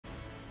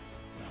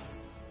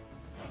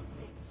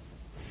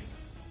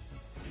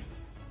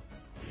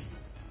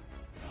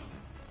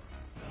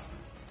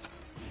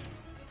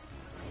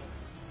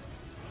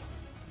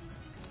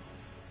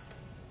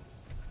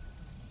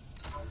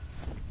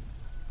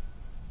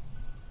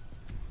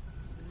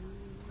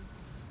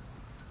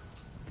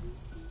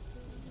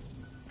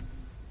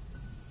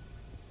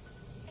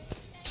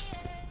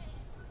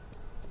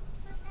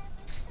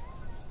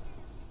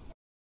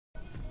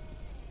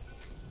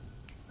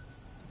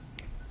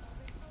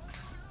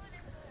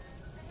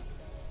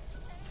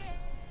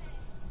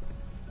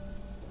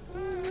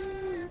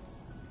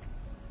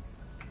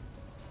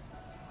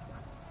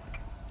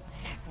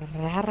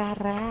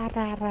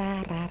ra,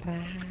 ra, ra,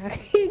 ra.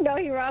 You know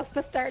he wrong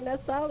for starting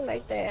that song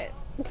like that.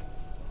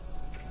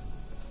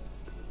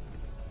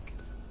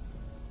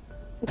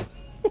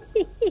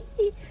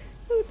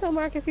 Who told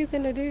Marcus he's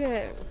gonna do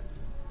that?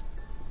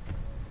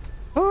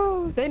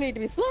 Oh, they need to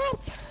be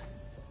slapped.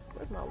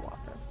 Where's my walker?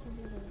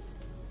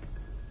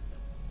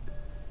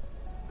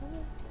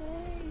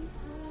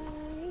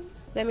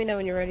 Let me know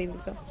when you're ready,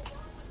 Lisa.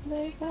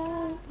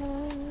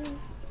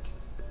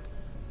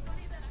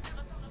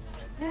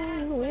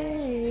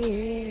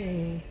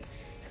 Away.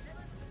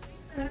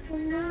 I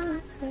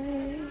cannot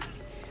say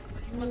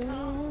you're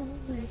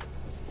lonely.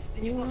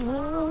 You were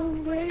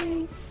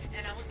hungry.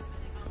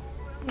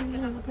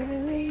 And I'm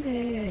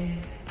crazy.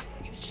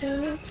 You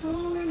should have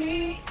told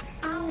me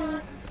I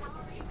wasn't.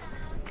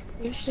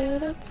 You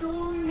should have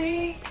told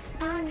me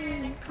I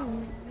didn't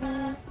come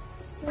back.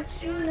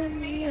 But you let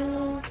me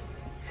on.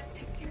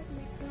 You kept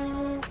me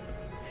gone.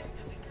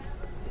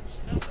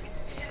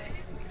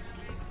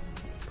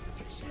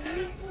 You should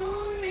have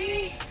told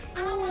me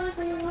I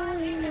wasn't well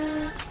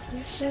enough.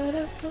 You should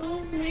have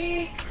told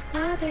me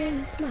I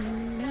didn't smile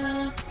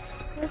enough.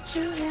 What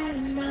you had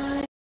in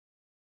mind.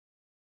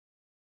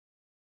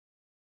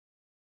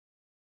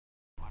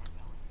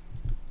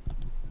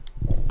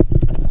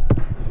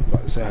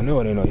 About to say, I knew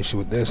it ain't no issue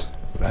with this,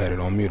 but I had it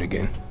on mute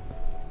again.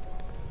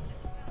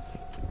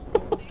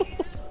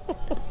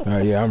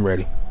 Alright, yeah, I'm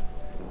ready.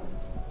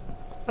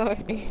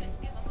 Okay.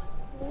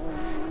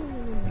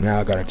 Now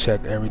I gotta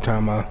check every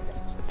time I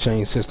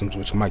change systems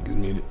which mic is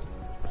muted.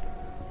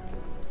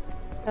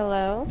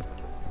 Hello?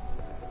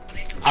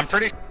 I'm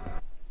pretty.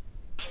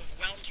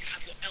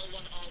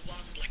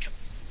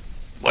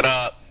 What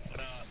up?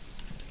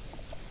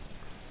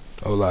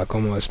 Hola,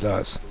 ¿cómo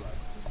estás?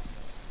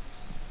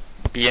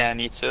 Bien,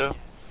 you too?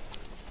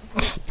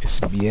 It's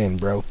bien,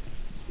 bro.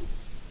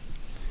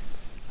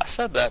 I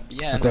said that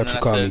bien. I thought you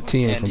called me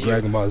Tien from you.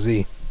 Dragon Ball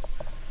Z.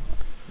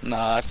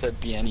 Nah, I said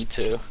bien, you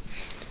too.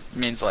 It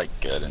means like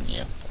good and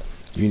you.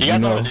 You You guys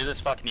know know, how to do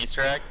this fucking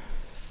Easter egg?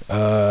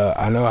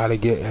 I know how to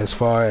get as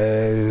far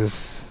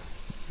as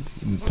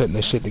putting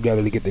the shit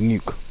together to get the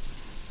nuke.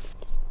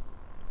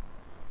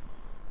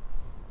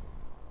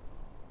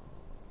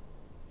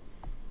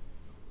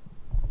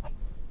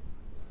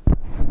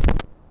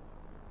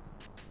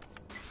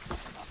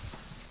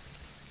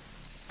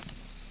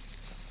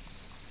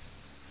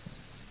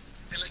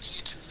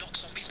 Ability to knock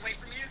zombies away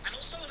from you. And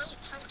also a little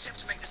pro tip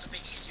to make this a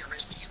bit easier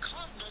is that you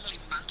can't normally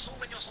mantle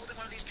when you're holding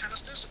one of these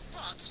canisters,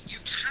 but you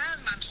can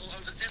mantle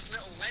over this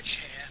little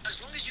ledge here as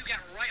long as you get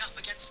right up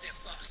against it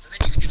first, and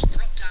then you can just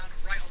drop down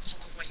right on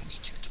top of where you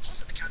need to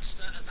deposit the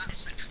canister at that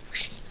central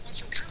machine.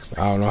 Once your canister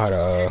I don't know how to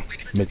deposited,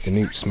 we're gonna make the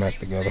do nuke smack exact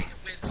same together. thing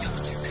with the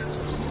other two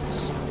canisters.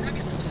 So grab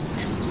yourself some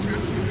essence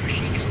traps from the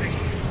machine just next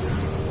to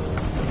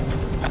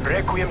you.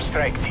 Requiem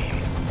strike team.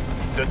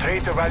 The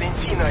traitor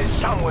Valentina is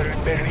somewhere in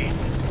Berlin.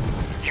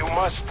 You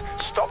must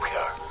stop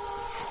her,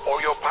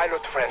 or your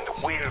pilot friend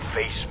will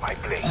face my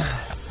blade.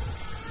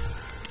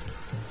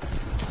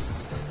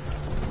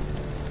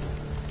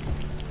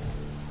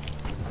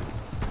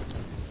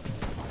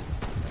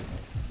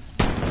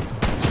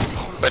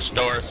 Which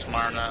door is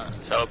smart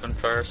to open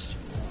first?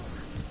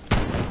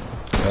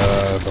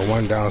 The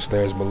one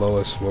downstairs below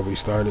us where we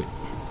started.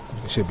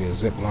 It should be a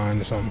zip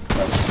line or something.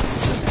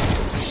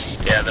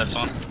 Yeah, this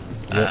one.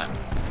 Yep.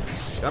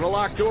 Got a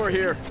locked door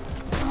here.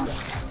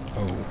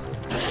 Oh.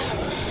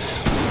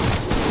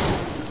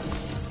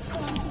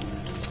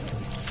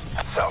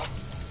 So,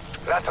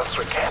 let us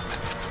recap.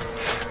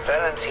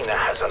 Valentina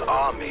has an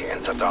army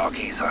in the Dark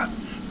Ether,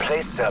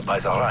 placed there by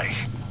the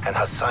Reich and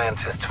her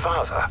scientist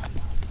father.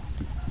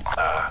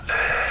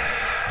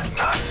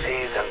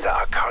 Nazis and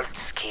the occult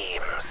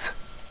schemes.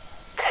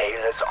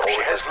 Tale as old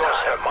as has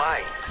lost her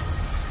mind.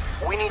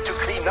 We need to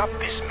clean up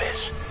this mess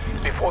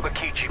before the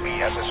KGB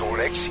has us all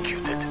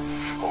executed.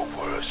 Or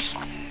worse.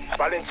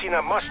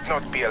 Valentina must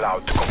not be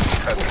allowed to complete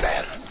her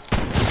plan.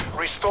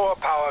 Restore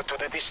power to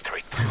the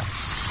district.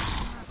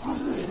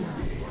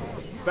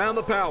 Found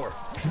the power.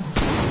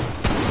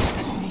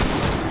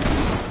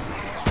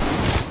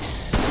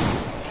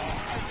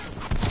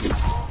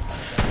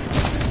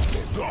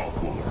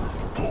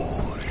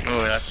 Ooh,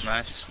 that's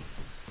nice.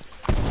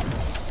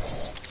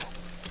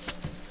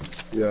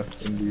 Yeah,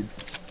 indeed.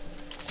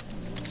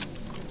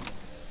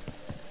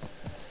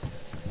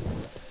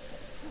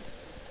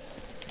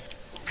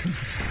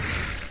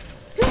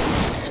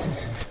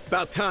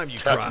 About time you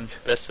Fucking dropped.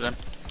 fisted him.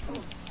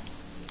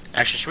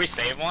 Actually, should we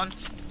save one?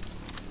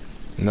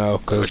 No,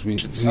 because we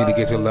need to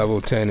get to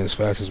level 10 as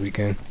fast as we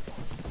can.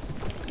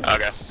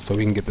 Okay. So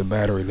we can get the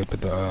battery to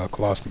put the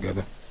claws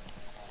together.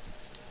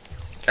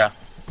 Okay.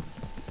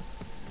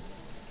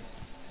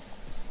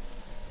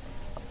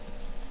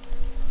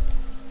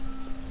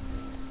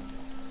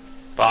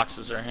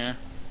 Boxes are here.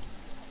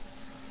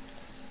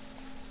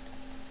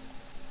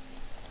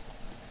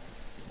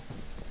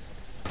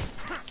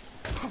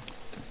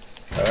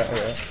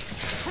 Alright.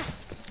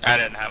 I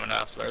didn't have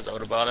enough, otherwise I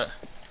would have bought it.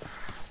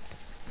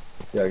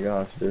 Yeah,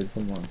 gosh, dude,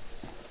 come on.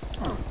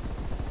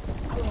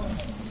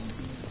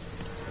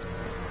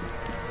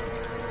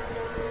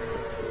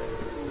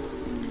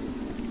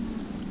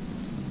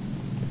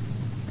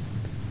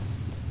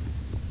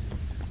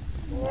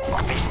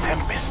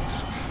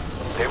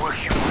 They were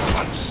human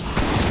once.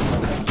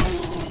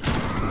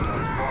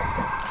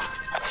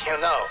 You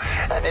know,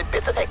 I'm a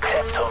bit of a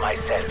klepto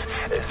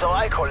myself, so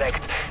I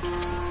collect...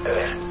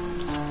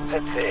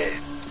 that's a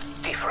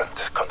different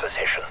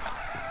conversation.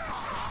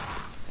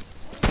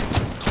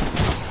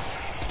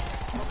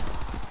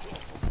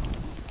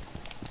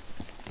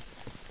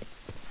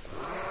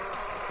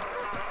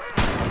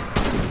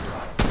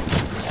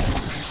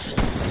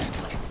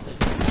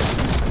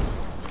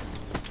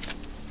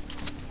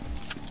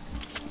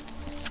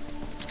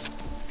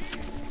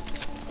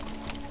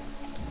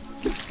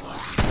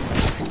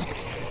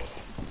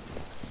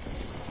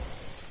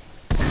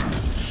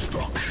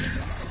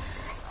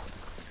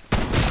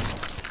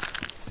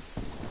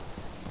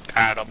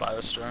 Alright, I'll buy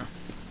this door.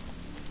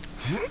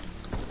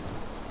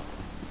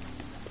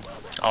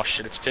 Oh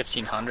shit, it's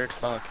 1500?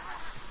 Fuck.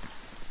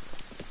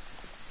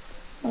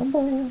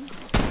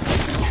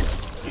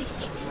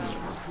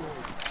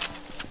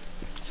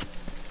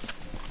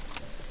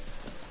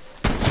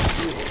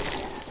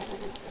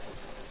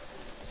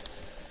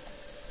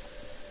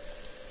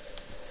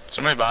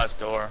 Somebody buy this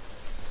door.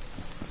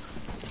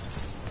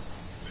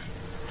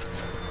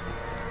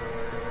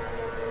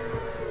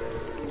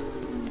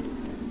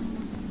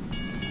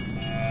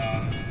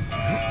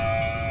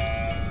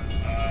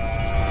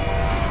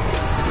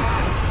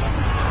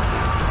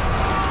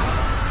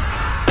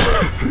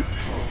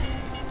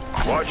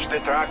 Watch the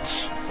tracks.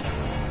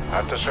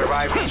 After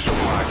surviving so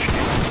much,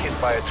 getting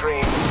hit by a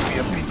train would be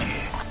a pity.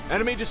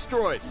 Enemy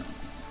destroyed.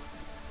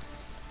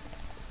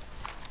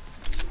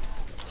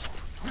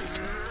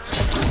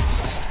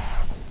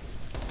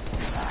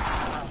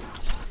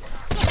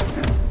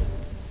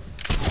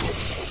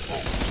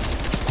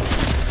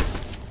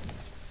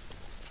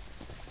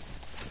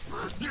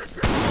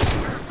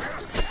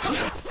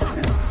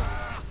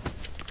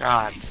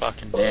 God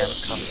fucking damn,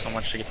 it costs so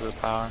much to get to the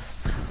power.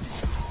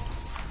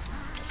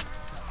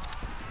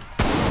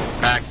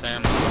 Max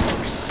ammo.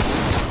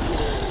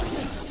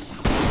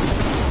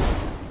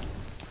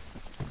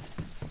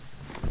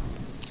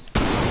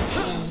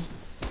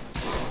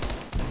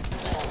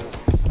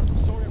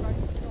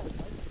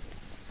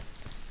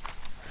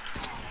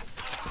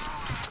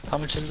 How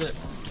much is it?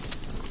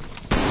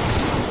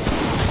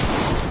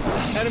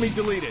 Enemy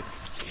deleted.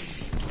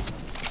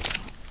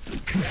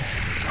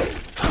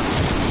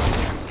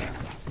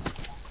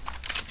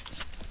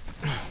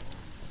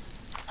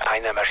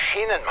 Eine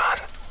Maschinenmann.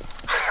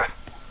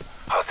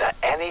 Are there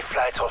any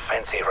flights or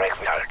fancy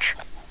refuge?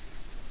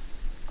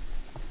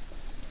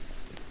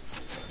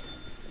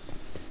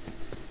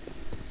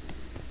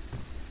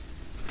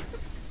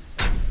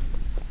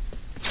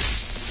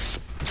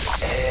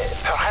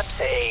 Perhaps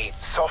a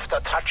softer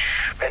touch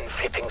when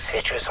flipping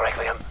switches,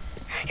 Requiem.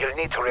 You'll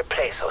need to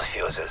replace those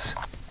fuses.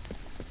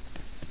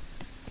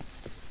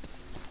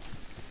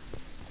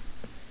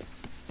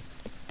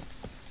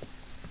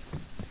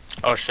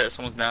 Oh shit,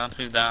 someone's down.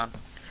 Who's down?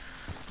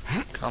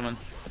 Coming.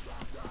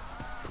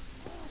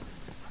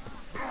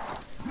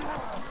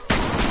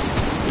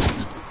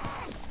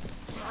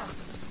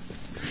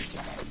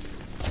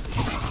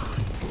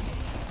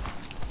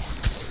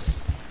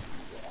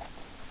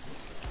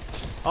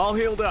 All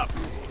healed up.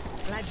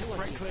 Glad you were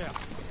Clear.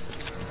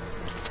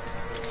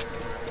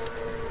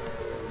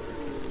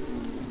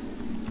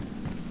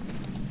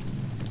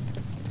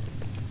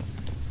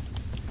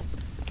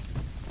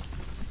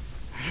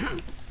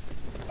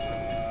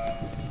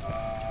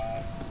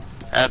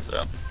 Heads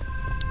up.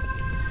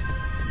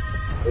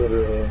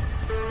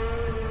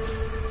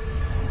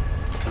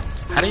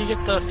 How do you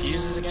get the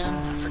fuses again?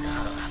 I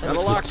forgot. Got a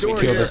locked door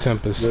Kill here. the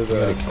Tempest. You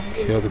gotta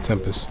kill the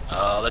Tempest.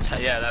 Oh, that's how,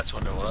 yeah, that's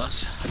what it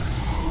was.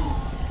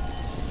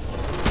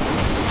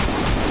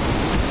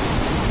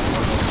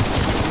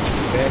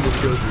 Bandit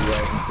kills you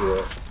right into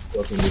it.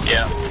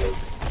 Yeah.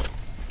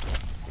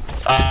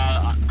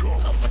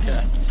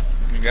 Okay.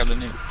 Let me grab the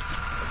new.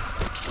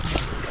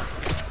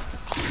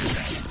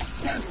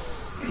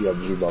 Yeah,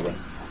 blue bubble.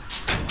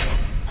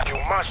 You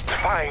must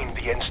find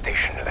the end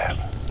station lab.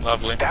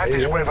 Lovely. That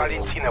is where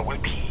Valentina will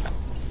be.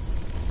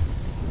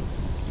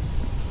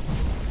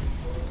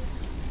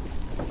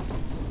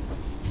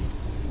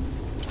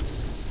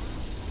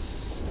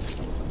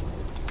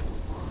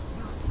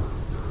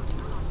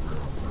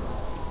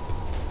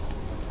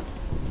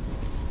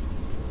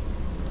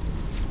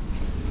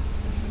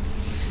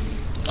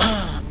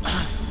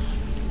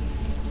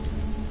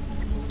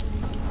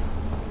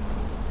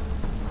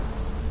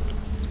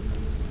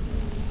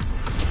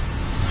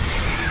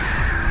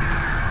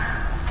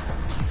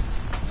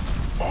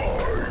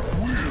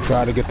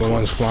 Try to get the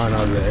ones flying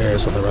out of the air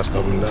so the rest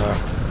of them die.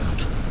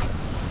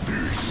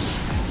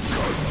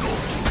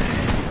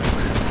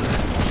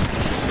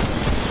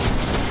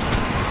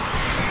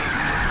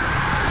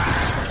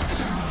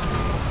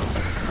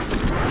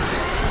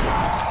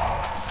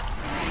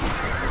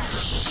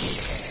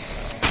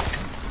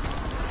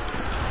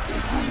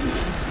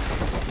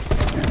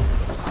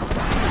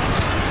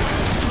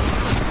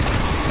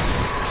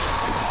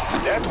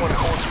 That one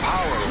holds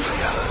power over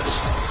the others.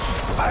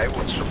 I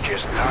would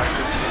suggest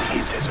targeting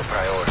it as a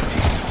priority.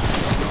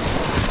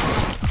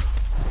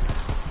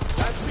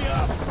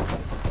 up.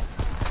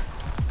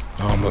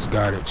 I almost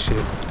got it.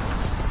 Shit.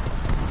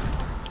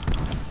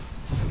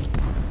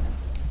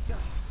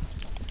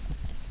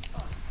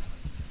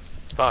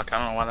 Fuck, I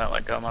don't know why that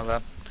let go, my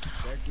bad.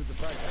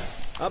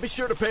 I'll be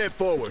sure to pay it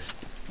forward.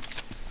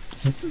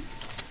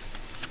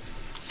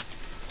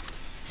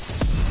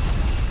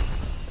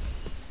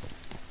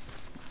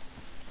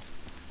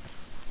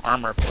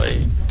 Armor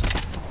plate.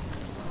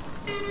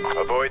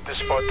 Avoid the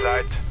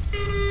spotlight.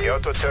 The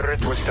auto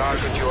turret will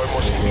target you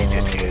almost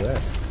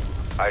immediately.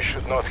 I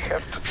should not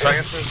have to. So I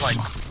guess there's like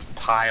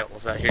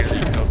piles out here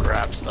that you go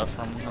grab stuff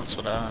from. That's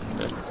what I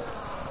did.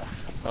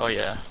 Oh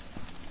yeah.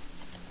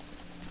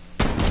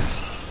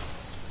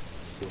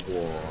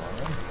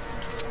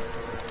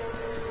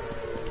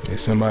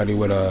 There's somebody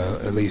with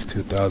at least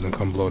 2,000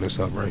 come blow this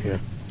up right here.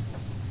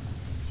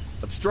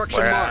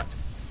 Obstruction Where at? marked.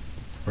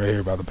 Right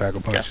here by the pack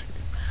of punch. Yeah.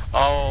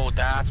 Oh,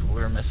 that's what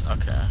we were missing.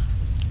 Okay.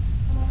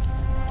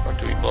 Or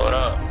do we blow it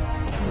up?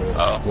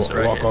 Oh, Walk, so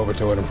right walk here. over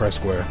to it and press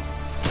square.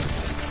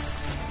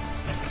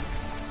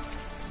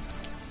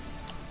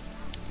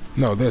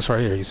 No, this right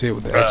here. You see it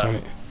with the X on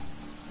it?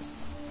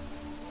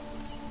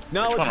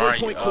 Now Which let's one are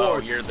you? waypoint Oh,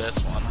 coords. you're this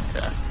one.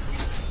 Okay.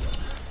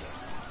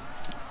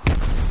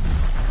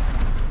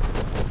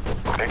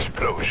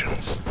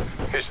 Explosions.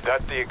 Is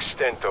that the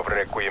extent of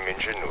Requiem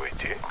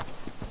ingenuity?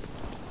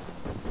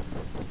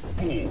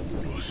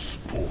 Bonus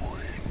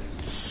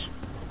points.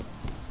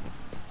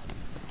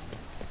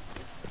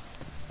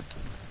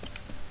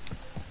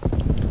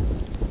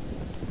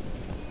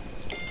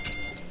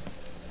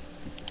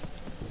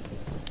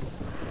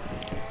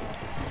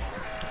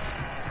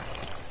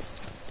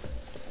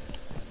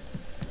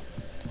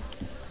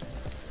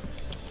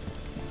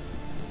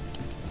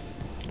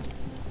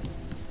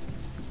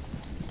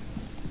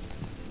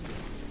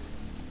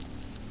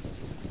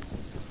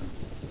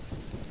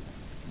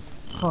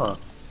 Huh.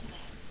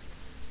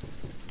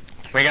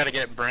 We gotta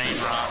get brain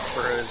rot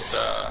for his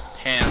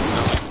hand.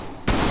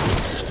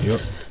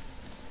 Yep.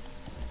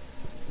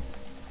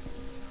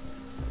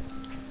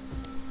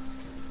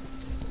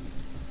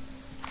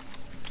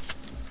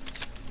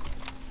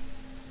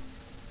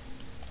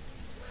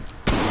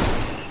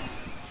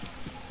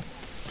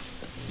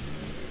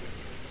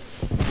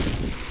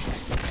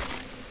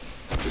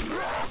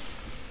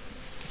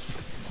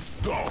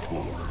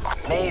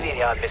 Maybe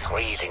they are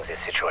misreading this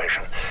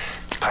situation.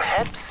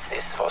 Perhaps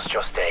this was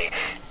just a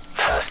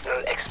personal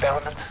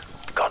experiment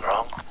gone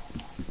wrong.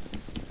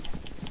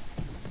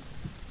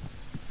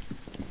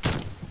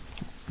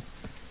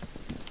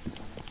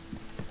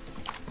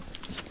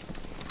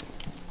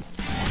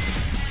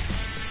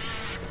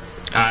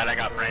 Alright, I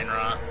got brain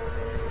rot.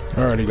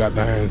 I already got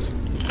the hands.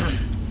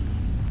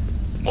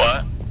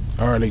 What?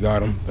 I already got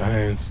them. The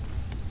hands.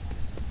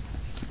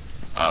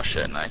 Oh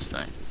shit, nice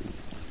thing.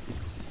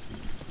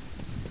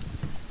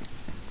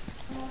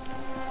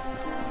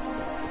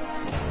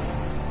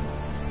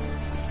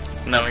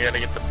 Now we gotta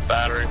get the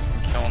battery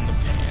from killing the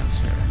pans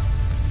here.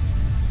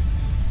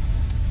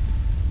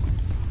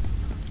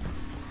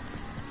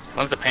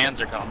 Once the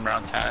pans are coming,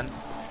 around 10.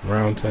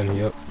 Round 10.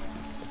 Yep.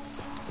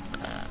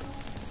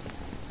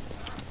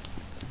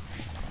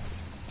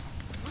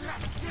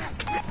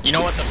 You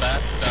know what the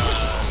best,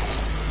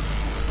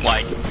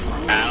 like,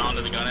 add-on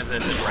to the gun is?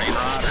 Is it brain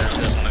rot or is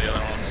it one of the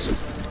other ones?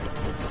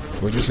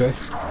 What'd you say?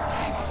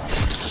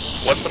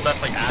 What's the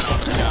best, like, add-on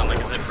to the gun? Like,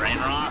 is it brain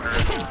rot or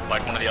is it,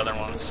 like, one of the other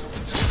ones?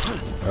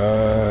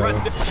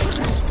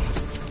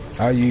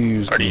 I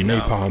use Or the do you know?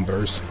 napalm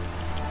burst.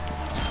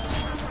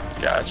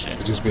 Gotcha.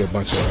 It'd just be a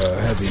bunch of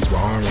heavies with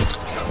armor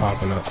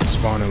popping up,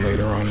 spawning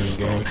later on in the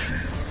game.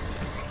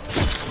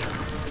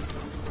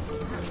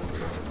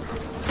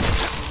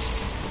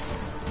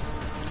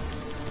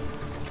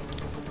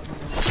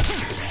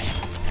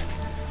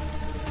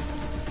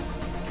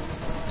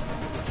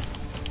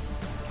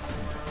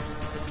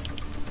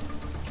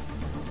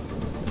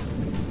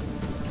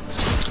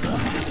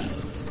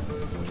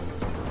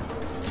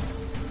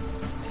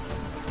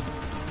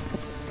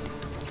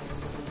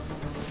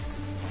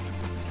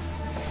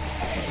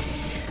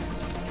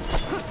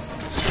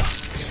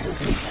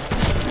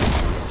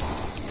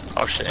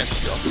 Oh shit,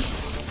 insta-kill.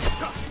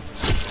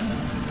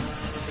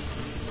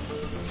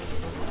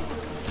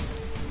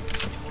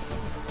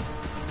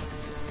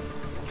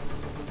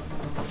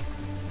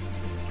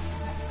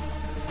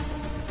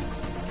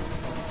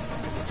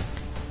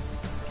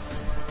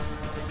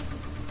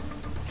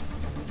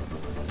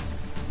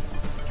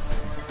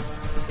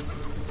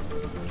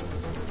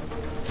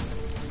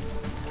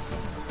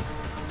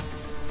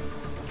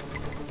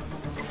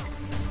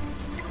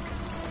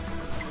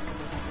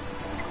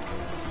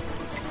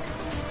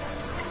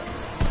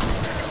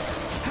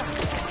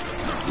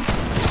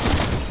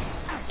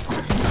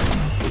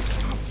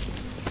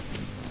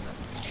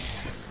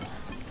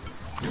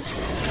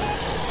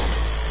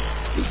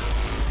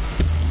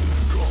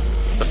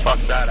 The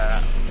fuck's that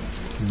at?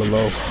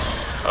 Below.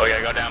 Oh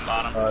yeah, go down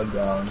bottom.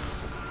 Down.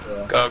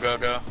 Yeah. Go, go,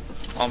 go.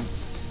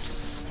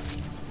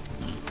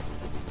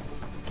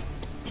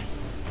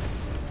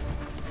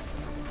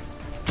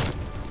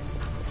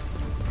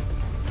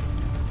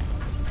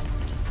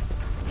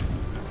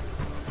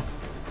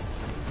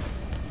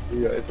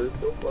 You guys are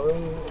so far.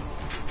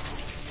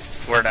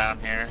 We're down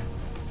here.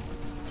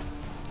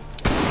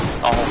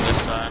 I'll hold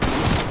this side.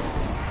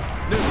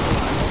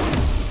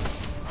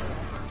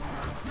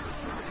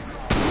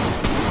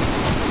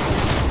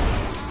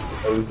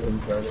 I was trying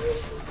to.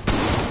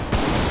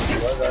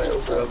 Why did I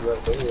open up that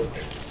door?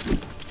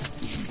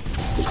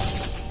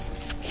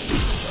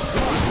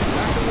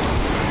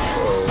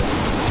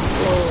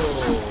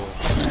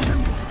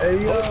 Hey,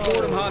 yo! Let's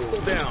board him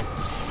hostile down.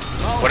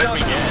 What did we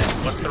get?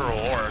 What's the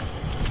reward?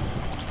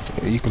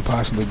 You can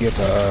possibly get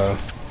the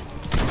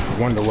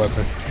wonder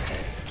weapon.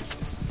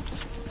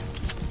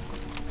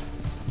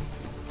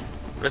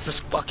 What is this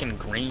fucking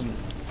green?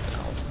 What the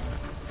hell is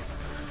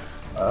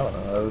I don't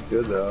know, that was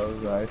good though,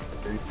 that was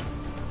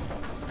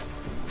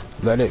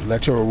nice.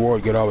 Let your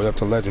reward get all the way up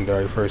to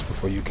legendary first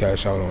before you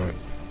cash out on it.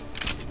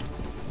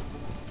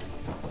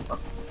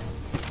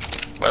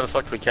 Where the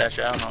fuck do we cash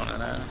out on it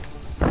at?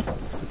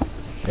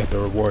 At the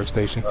reward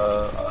station.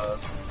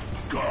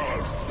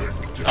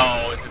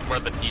 Oh, is it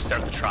where you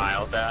start the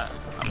trials at?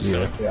 I'm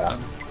assuming. Yeah.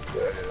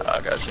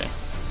 Oh, gotcha.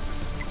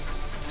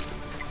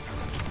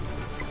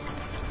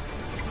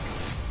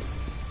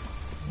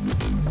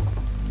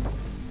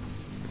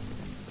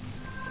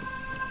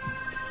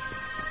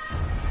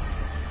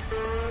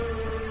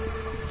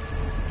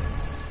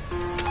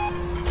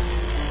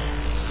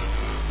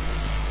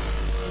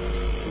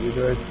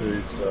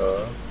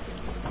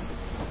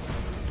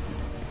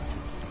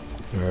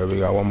 Alright, we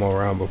got one more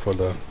round before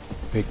the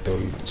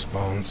victory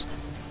spawns.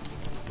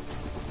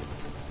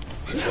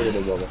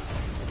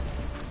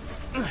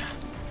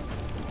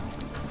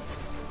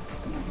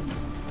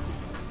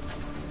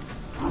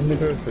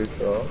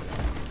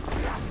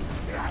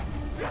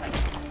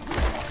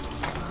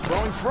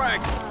 Throwing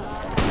frag.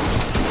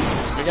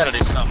 We gotta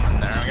do something in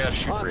there. We gotta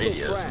shoot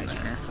radios in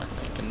there, I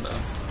think. In the...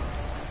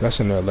 That's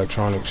in the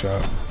electronic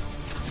shop.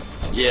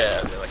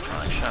 Yeah, the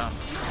electronic shop.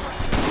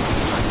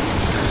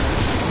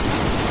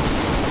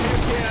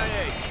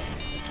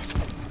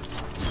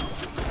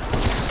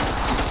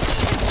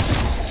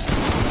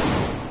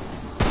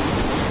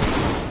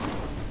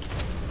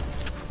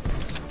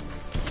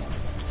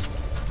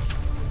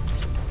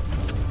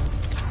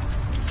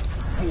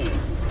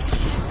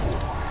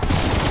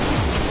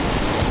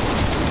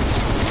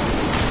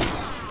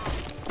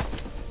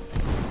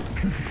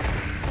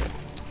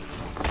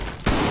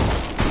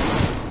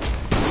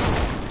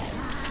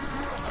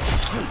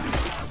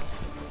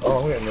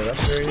 Oh, okay, no,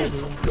 that's very easy.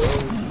 Go.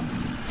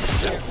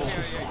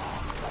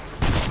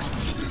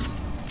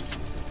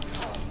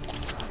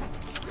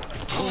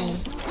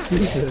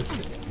 Jesus.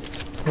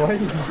 Why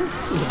did you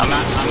I'm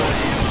out of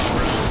ammo,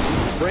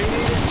 bro.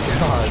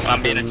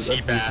 I'm being a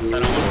cheap ass. I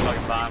don't want to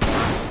fucking buy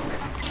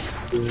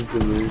more. need to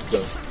lose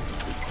them?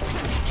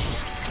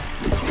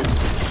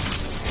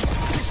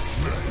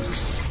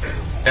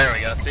 There we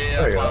go. See,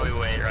 that's why we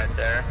wait right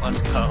there.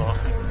 Let's go.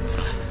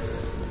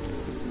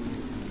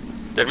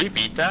 Did we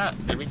beat that?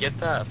 Did we get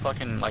that?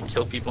 Fucking like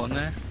kill people in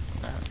there?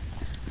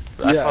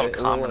 That's not a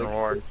common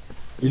reward.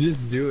 You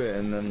just do it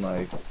and then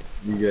like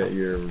you get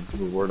your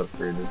reward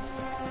upgraded.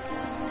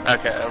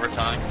 Okay, over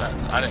time, cause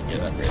I didn't get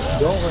upgraded.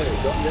 Don't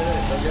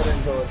get it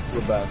until it's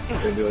the best.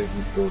 Maybe like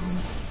you golden.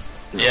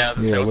 Yeah,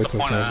 what's the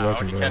point of that? I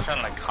already catch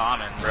on like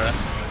common, bro.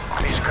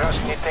 These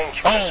crossing it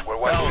dangerous. We're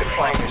one of the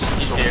finest.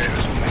 He's here.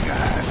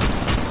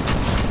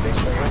 Thanks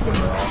for helping me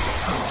out.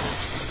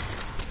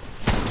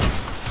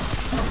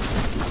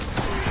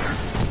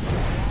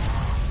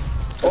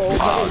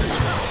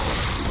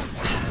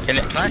 Can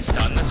I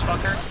stun this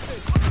fucker?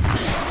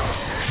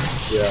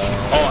 Yeah.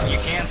 Oh, you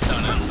can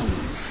stun him.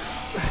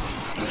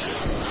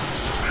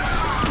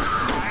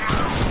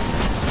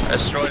 I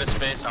destroyed his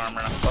space armor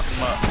and I fucked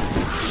him up.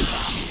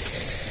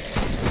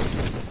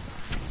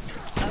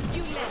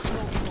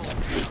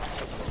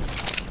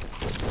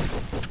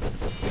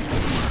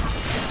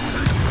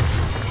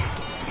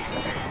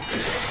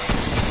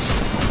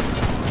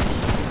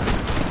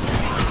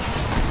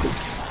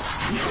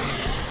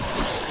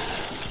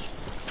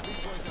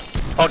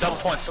 Oh, double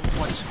points, double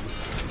points.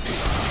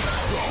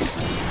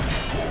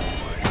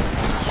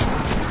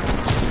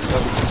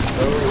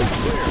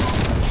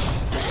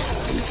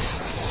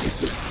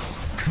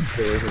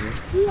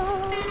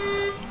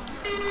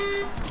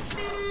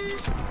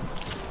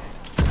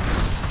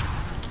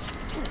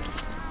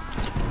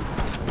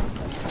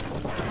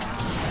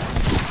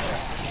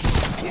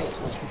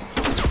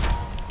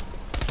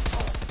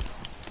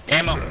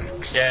 Ammo.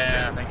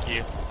 Yeah, thank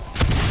you.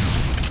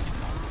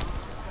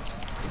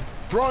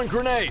 Throwing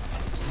grenade.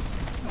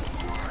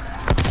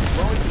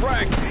 Throwing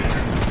frag.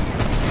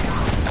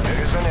 There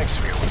is an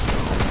exfil.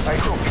 I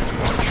hope you do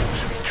not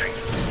choose retreat.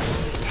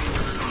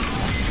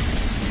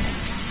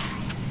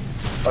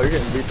 Oh, you're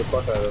getting beat the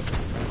fuck out of.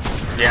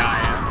 Yeah, I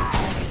am.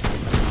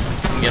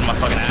 I'm getting my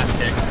fucking ass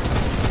kicked.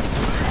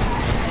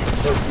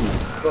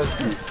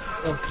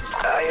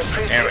 I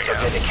appreciate your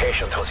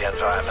dedication to the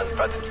environment,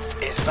 but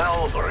is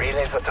now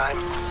really the time?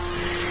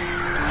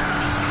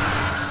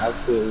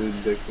 Absolutely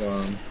dick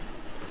on.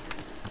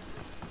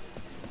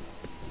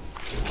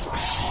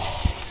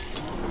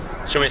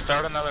 Should we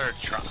start another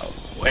trial?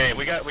 Wait,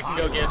 we can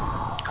go get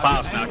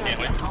Klaus now, can't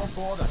we?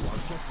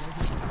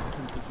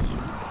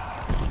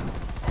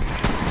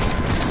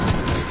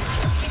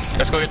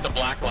 Let's go get the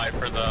black light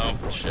for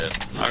the shit.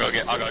 I'll go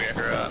get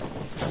her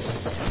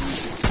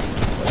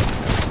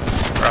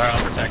Alright,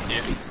 I'll protect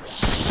you.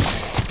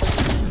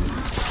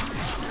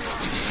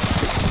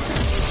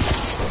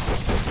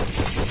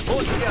 Pull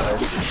it together.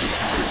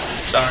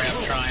 Sorry,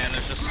 I'm trying.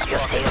 It's just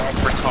fucking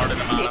retarded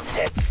amount of...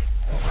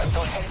 To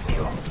help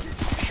you.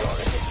 Sure,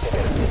 it's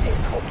developing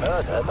for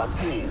murder, but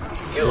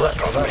you are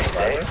probably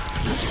safe.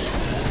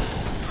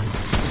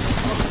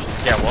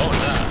 Yeah, what was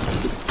that?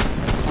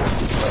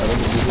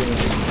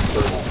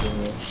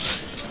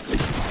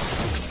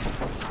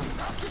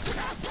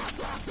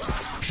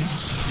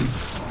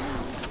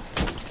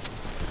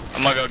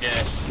 I'm gonna go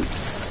get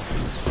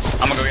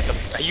the...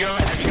 Have you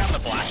gotten the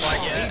black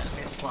light yet?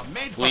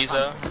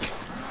 Lisa?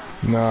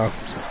 No.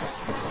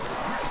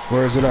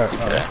 Where is it at?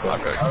 Yeah, I'll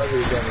go.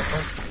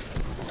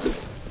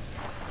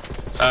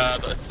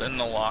 It's in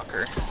the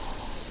locker.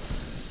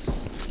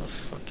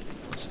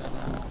 What's that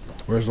at?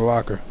 Where's the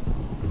locker?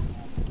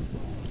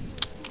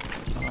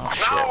 Oh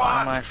shit,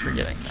 why am I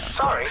forgetting that?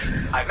 Sorry,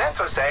 I meant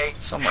to say,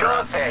 Somewhere sure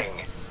around here.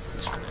 thing.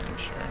 That's my name,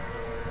 sure.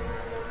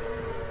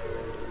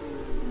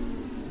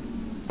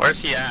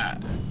 Where's he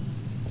at?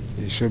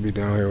 He should be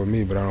down here with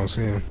me, but I don't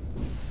see him.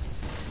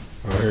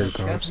 Oh, here he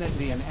comes.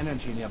 Definitely an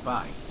energy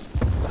nearby,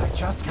 but I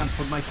just can't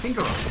put my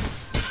finger on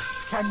it.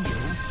 Can you?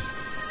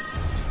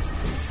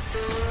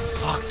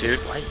 Fuck, dude,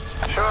 why?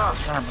 Sure,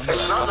 can't remember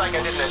it's that not like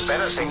I didn't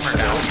better things to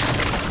do.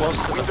 It's close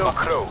to the Window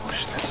fucking...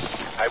 closed.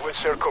 I will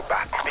circle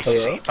back. This Hello?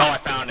 is it. Oh, I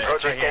found it.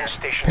 It's right Project here. M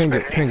station. Ping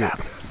it, ping it.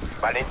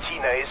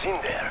 Valentina is in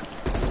there.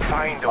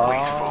 Find a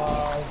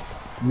wasteful.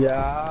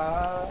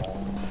 Yeah.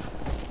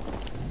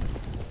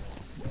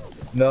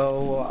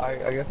 No,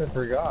 I guess I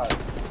forgot.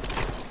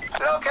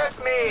 Look at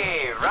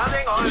me,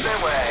 running all the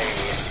way.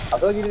 I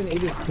feel like he didn't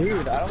eat his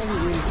food. I don't think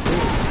he ate his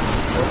food.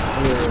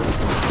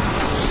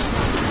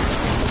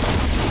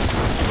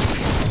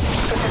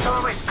 It is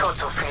always good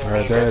to feel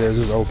Alright, there it is.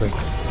 It's open.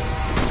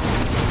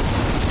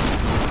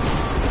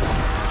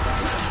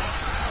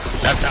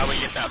 That's how we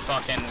get that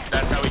fucking...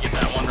 That's how we get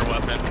that wonder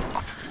weapon.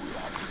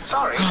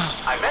 Sorry,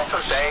 I meant to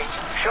say,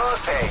 sure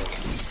thing.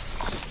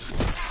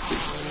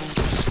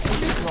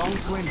 Is it wrong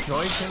to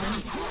enjoy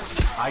things?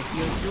 I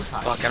feel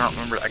futile. Fuck, I don't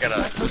remember. I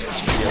gotta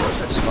figure out what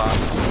the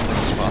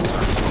spots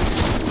are.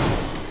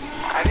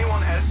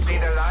 Anyone else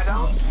need a lie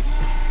down?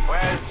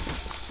 Well,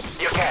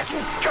 you can.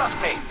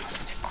 Trust me.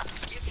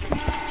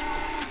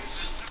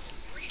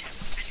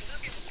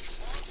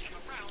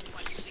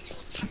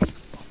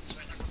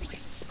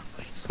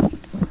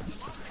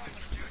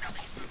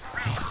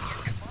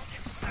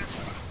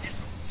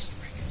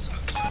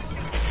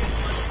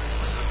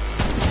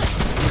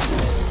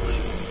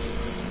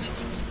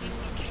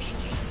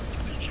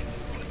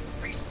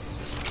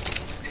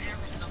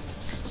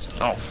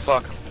 Oh,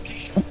 fuck.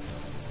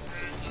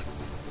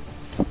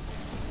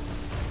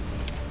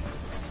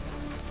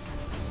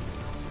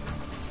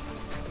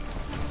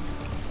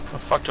 How the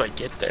fuck do I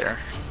get there?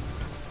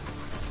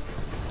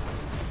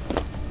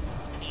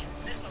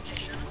 This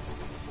location,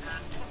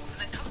 and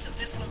then come to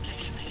this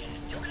location here.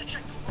 You're going to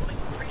check the following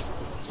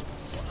preschool.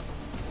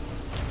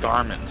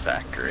 Garment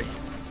factory.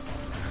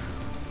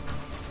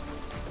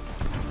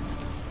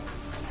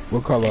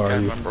 What color I are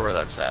can't you? remember where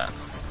that's at.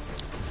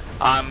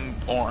 I'm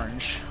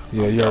orange.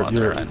 Yeah, I'm you're going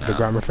there right the now.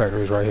 garment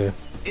factory is right here.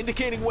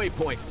 Indicating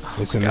waypoint.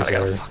 It's Oh in my this God, I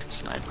got a area. fucking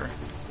sniper.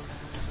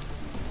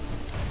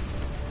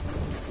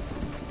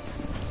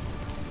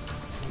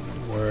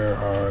 Where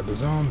are the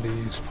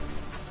zombies?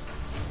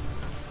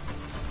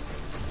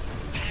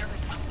 Pair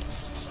of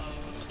numbers. So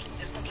look in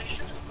this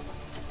location,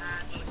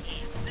 and look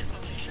in this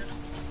location,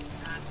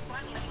 and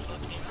finally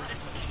look in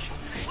this location.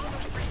 One of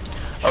those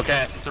preschools.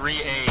 Okay,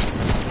 3A.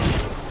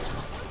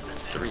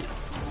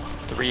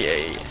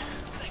 3A.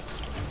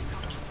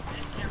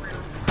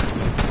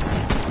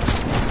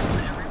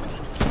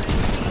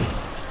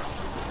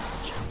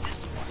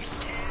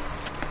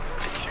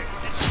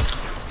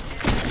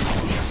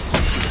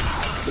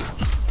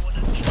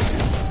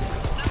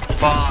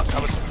 Fuck, I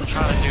was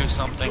trying to do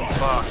something,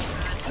 fuck.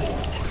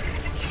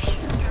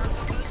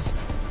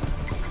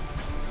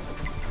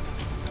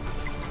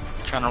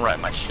 Trying to write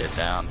my shit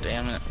down,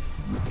 damn it.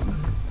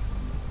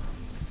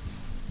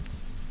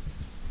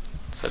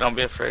 So don't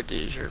be afraid to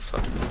use your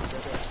fucking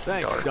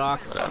Thanks, dart, Doc.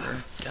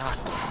 whatever. God.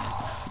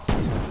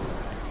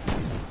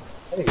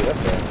 How do you get up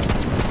there?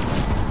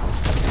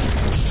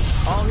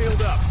 All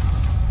healed up.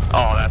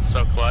 Oh, that's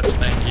so clutch,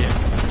 thank you.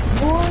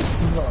 What?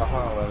 No,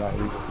 how am I not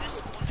using?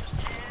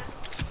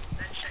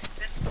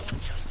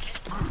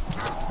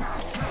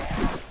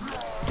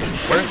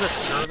 Where's the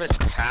service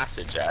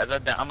passage at? Is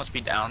that down? I must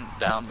be down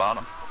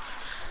bottom.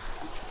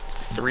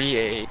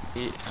 3A.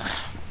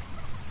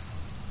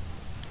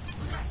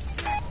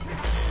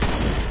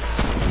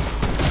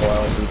 Oh, I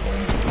don't do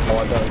things. Oh, I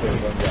thought there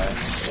was one guy.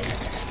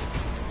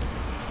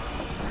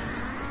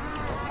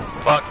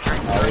 Fuck,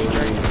 drink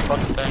the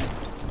fucking thing.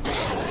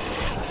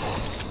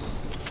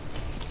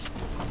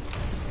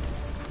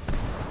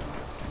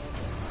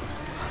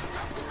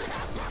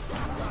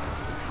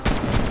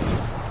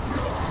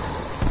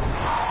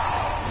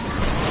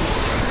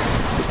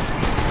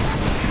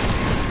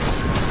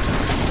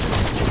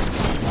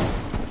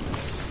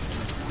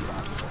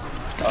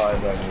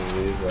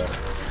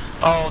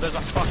 Oh, there's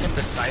a fucking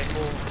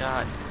disciple.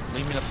 God,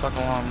 leave me the fuck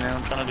alone, man.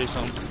 I'm trying to do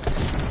something.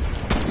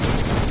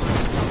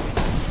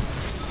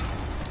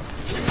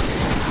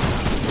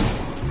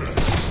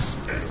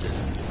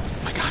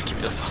 Oh my God, get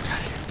me the fuck out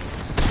of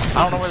here.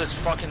 I don't know where this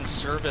fucking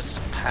service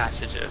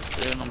passage is,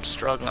 dude. I'm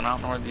struggling. I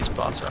don't know where these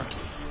spots are.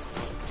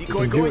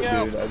 Decoy going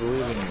out. Dude, I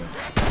believe in you.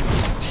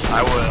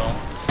 I will.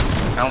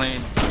 I only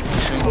need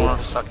 2 more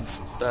fucking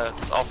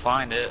sets. I'll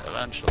find it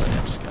eventually.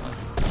 I'm just gonna.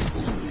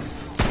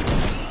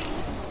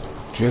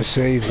 Just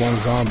save one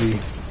zombie,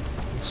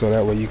 so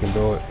that way you can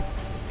do it.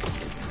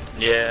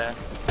 Yeah,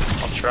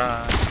 I'll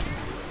try.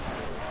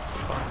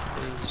 Fuck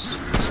this.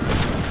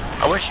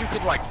 I wish you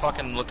could like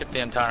fucking look at the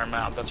entire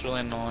map. That's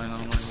really annoying. I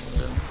don't know what to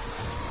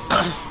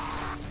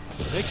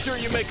do. Make sure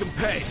you make them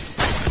pay.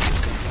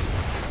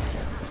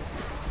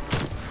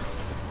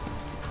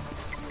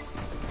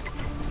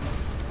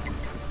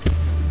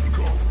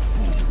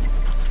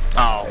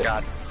 Oh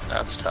God,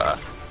 that's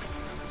tough.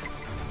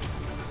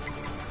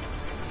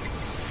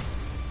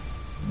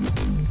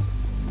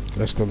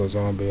 There's still a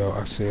zombie out.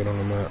 I see it on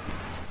the map.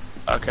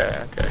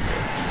 Okay, okay.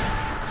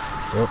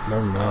 Oh,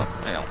 never mind.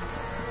 Oh, man.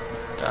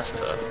 That's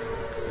tough.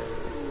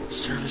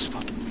 Service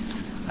fucking...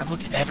 I've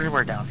looked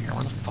everywhere down here.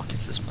 Where the fuck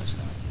is this place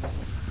now?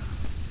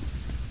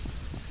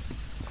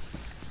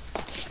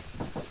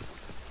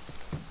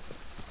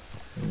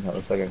 Not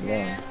a second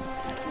one.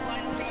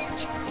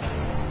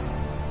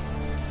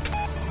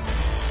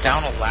 It's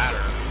down a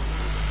ladder.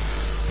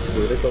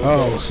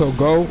 Oh, so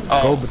go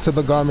to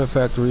the garment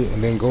factory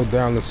and then go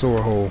down the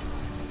sewer hole.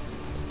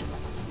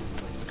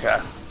 Okay.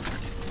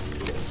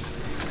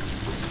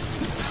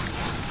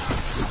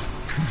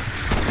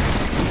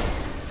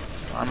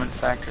 Garment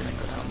factory, then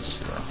go down the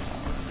sewer hole.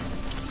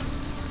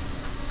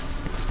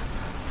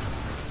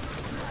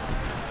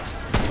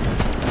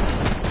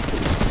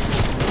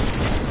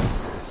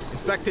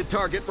 Infected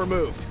target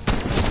removed.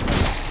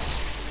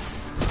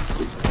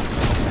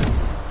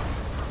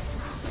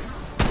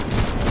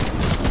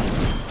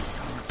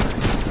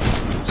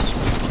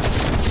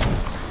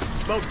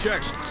 Smoke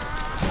check.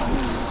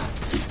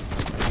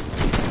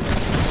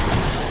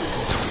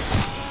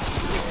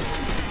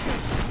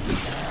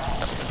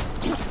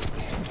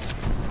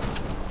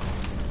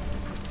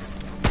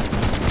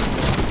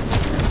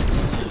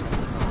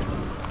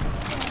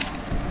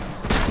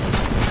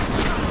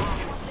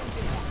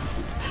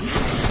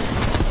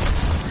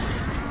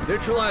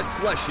 Neutralized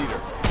flesh eater.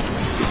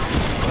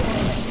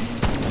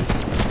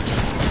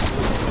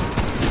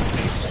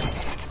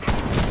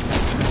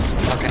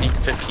 Fuck, I need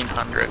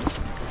 1,500.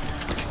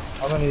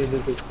 How many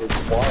does this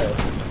require?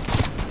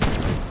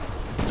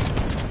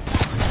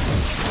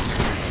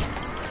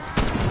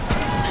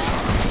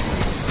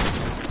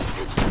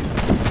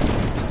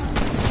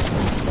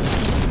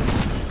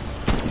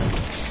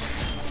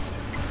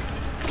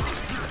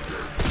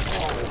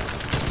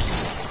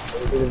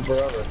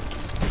 Forever.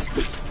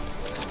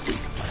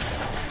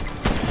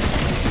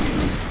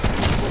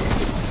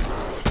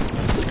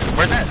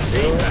 Where's that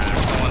safe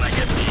at when I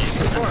get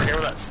these? I forget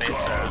where that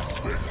safe's at.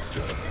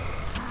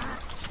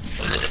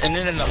 Isn't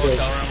it in the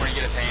hotel room where you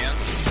get his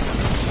hands?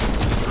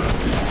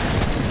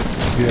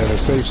 Yeah, the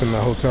safe's in the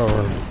hotel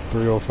room,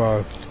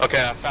 305.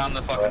 Okay, I found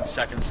the fucking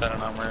second set of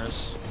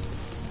numbers.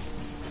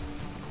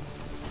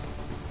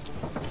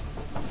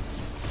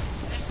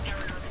 This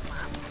area of the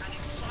map, and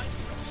inside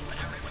the sort of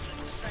area where you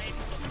look the same,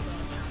 look at the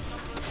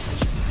numbers, check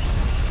this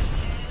one just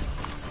here,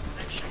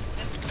 then check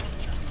this one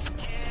just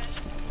here,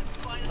 and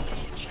finally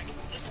check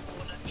this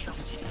corner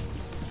just here.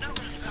 So now we're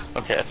going to do that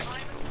one Okay. more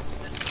time.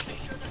 This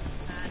location,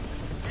 and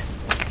this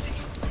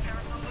location, pair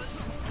of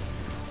numbers.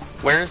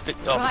 Where's the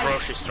the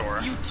grocery store?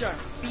 Future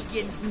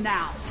begins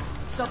now.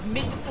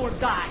 Submit or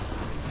die.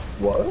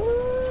 What?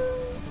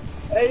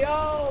 Hey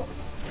yo!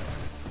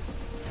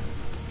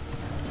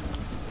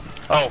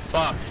 Oh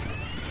fuck.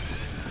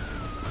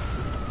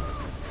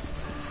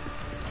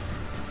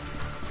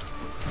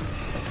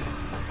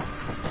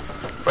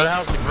 Where the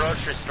hell's the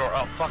grocery store?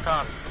 Oh, fuck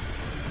off.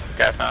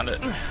 Okay, I found it.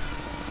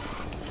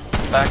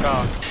 Back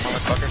off,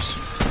 motherfuckers.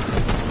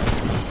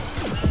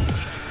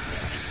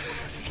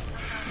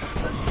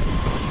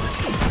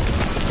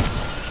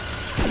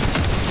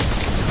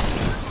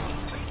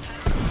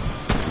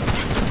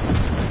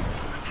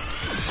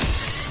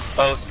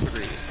 Both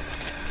three.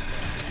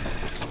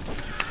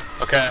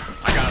 Okay,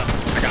 I got him.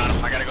 I got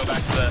him. I gotta go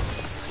back to the...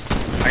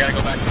 I gotta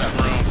go back to that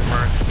room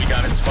where he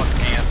got his fucking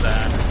hands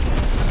at.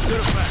 Good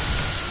effect.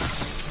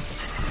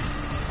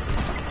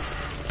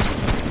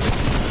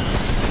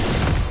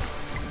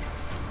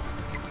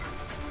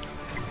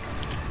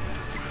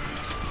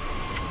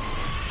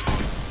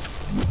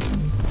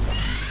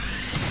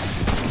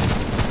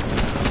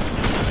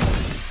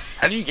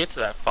 How do you get to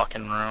that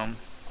fucking room?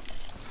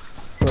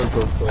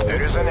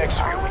 There is an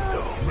exfil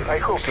window. I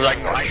hope Cause I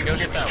can go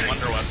get that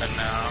wonder weapon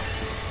now.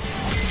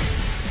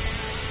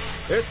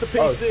 There's the Oh,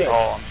 PC. shit.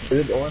 Oh,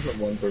 Is it only from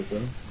one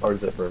person? Or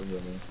is it for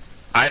everyone?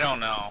 I don't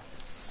know.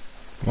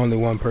 Only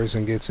one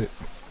person gets it.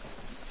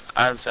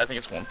 I think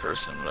it's one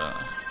person, but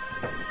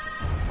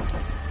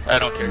I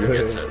don't care who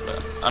gets it,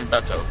 but I'm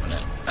about to open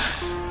it.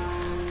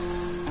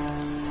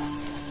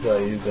 Do I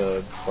use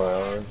a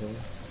priority?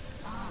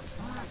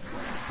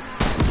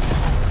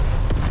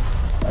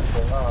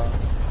 Actually, no.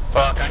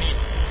 Fuck, I need...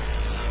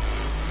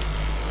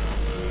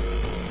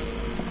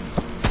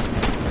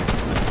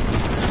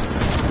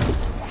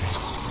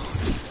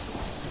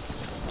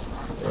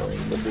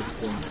 The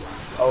distance.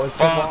 Oh, it's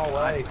a long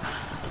way.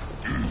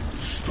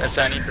 Yes,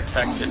 I need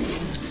protected.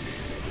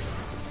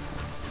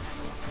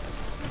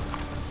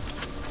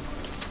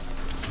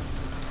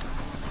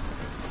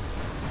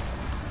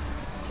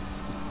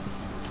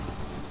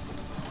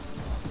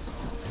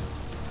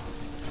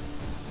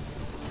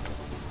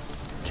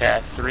 Okay,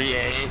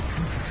 3-8,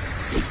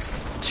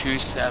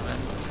 2-7.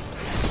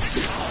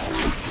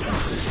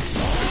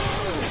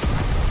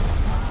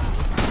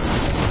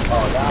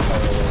 Oh, that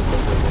one.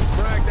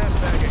 Frag that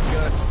bag of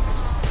guts.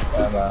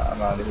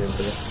 I'm out of here,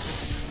 bro.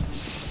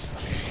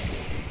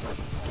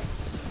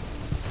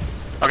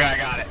 Okay, I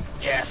got it.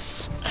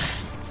 Yes.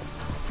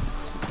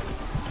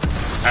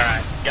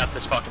 Alright, got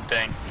this fucking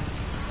thing.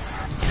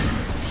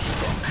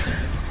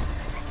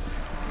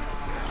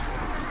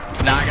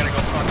 Now I gotta go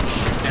fucking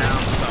shoot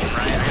down something,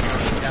 right? I gotta go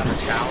shoot down the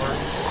tower.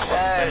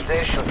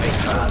 They should be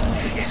fun.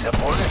 If the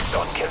bullets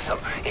don't kill them,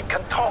 it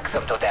can talk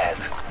them to death.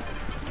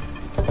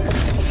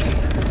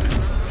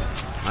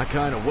 My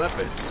kind of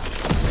weapon.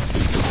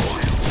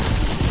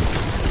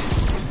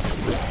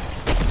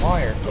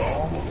 Fire,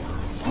 bro.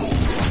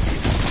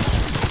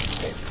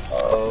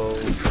 Oh.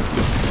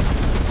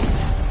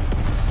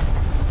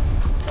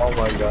 Oh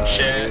my god.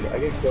 Shit. Dude, I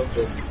get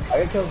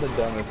killed the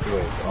dumbest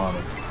way,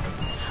 honestly.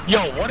 Yo,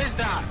 what is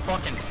that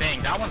fucking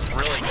thing? That one's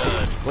really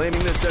good.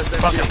 Blaming this SMG.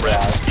 Fucking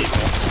red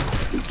people.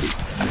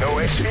 No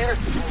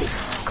experience?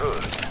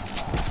 Good.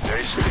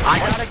 There's still I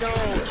gotta go,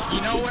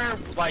 you know where,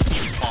 like,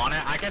 you spawn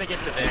it? I gotta get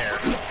to there.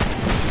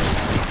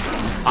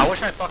 I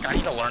wish I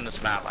need to learn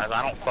this map.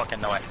 I don't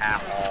fucking know it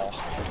at all.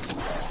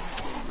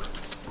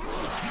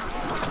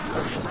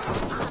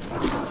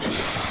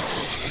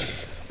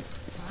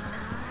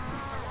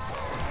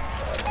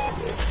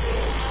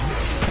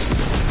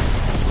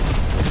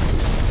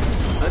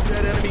 A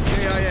dead enemy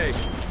KIA.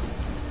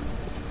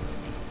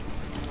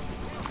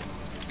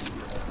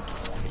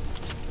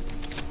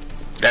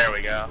 There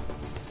we go.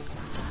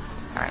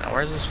 Alright, now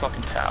where's this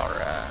fucking tower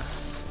at?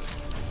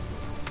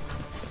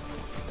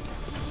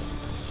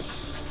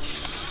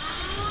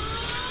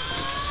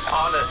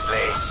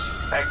 honestly,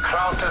 a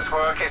Krauser's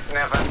work is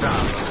never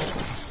done.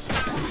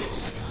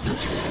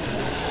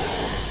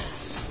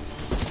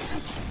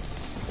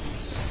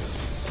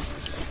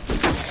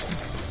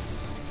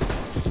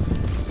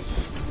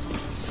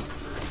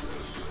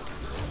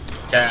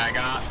 Okay, I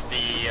got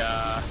the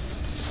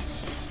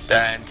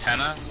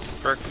antenna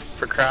for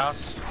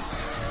Kraus.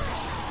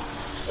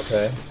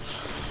 Okay.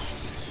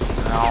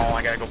 No,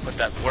 I gotta go put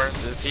that.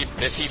 Is he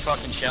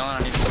fucking chilling? I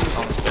need to put this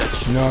on this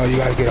bitch. No, you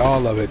gotta get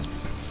all of it.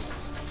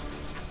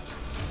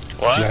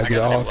 What? You gotta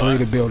get all three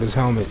to build his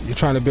helmet. You're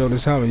trying to build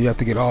his helmet, you have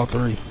to get all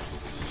three.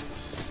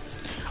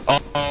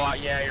 Oh,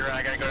 yeah, you're right.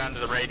 I gotta go down to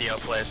the radio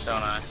place,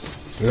 don't I?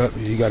 Yep,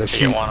 you gotta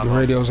shoot the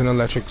radios and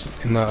electrics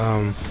in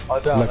the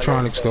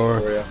electronics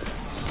store.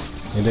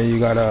 And then you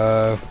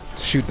gotta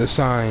shoot the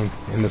sign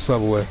in the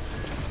subway.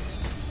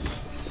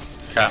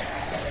 Okay.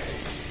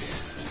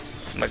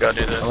 I'm gonna go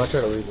do this. I'm gonna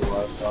try to read the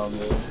last time,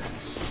 dude.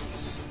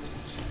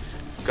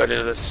 Go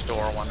do this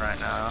store one right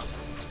now.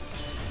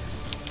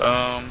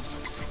 Boom.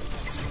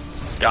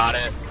 Got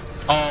it.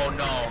 Oh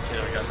no. Okay,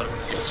 there we go. I thought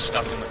it was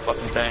stuck in the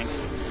fucking thing.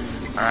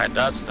 Alright,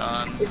 that's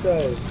done.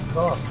 Okay, come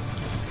on.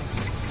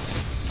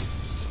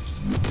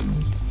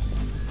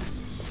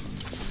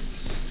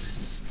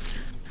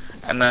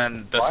 And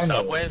then the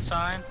subway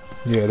sign?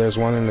 Yeah, there's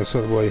one in the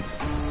subway.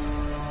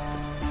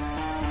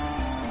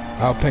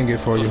 I'll ping it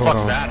for you. Hold on.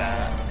 What's that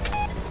at?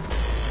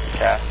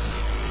 Okay.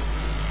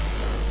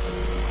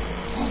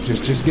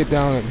 Just get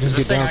down. Just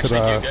get down to the.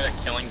 Does this thing actually do good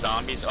at killing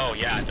zombies? Oh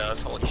yeah, it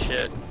does. Holy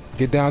shit.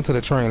 Get down to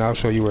the train. I'll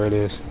show you where it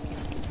is.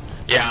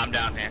 Yeah, I'm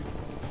down here.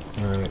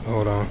 All right,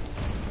 hold on.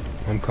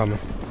 I'm coming.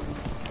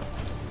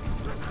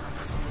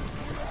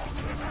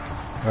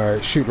 All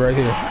right, shoot right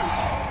here.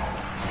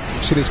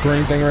 See this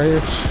green thing right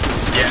here?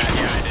 Yeah,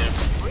 I do.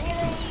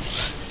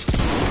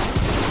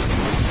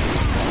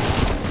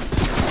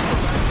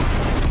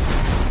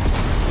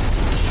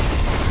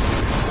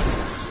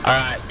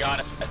 Alright, got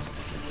it.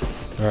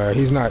 Alright,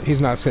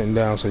 he's not sitting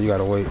down, so you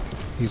gotta wait.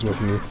 He's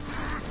with me.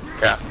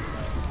 Yeah.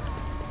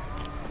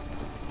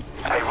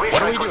 What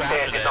do we do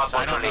after this?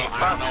 I don't know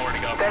where to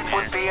go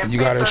from here. You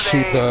gotta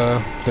shoot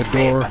the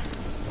door.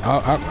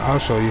 I'll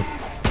show you.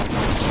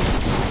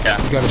 Yeah.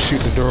 You gotta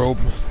shoot the door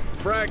open.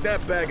 Frag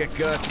that bag of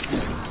guts.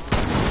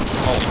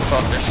 Holy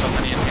fuck, there's so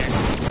many in here.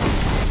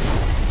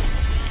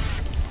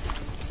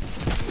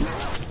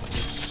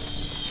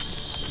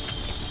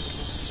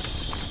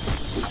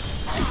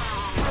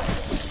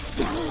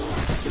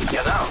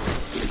 You know,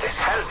 this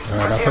helmet.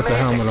 Alright, I put the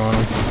helmet on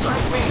him.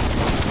 Like me.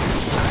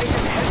 I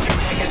can help you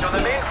take it to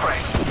the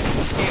mainframe.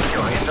 If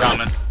you're in the...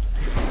 Coming.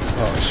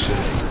 Oh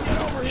shit.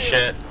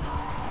 Shit.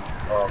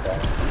 Oh god.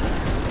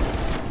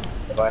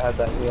 I had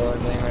that healing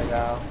thing right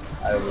now,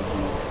 I would be...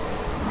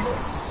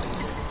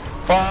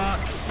 Fuck!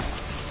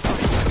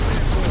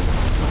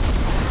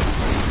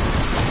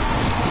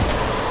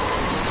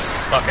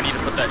 Fuck, I need to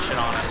put that shit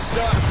on it.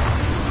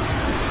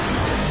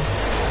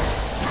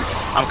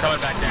 I'm coming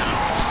back down.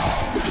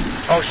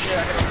 Oh shit,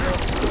 I gotta go.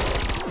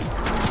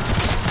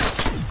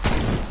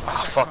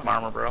 Oh fuck, my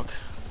armor broke.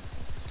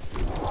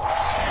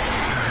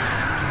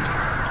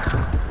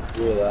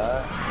 Do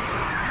that.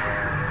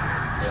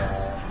 Yeah.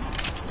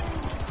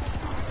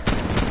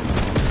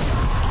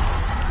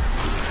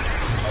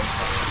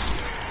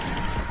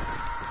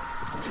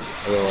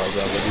 Otherwise, I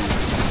would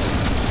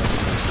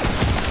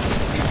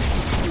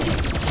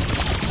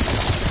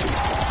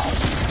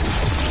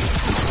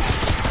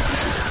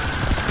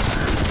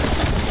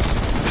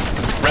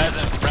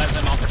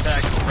Resin, I'll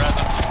protect.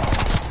 Resin.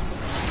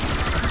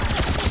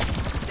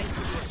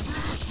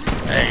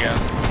 There you go.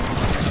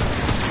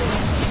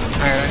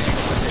 Alright, I need to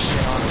put this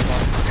shit on as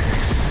well.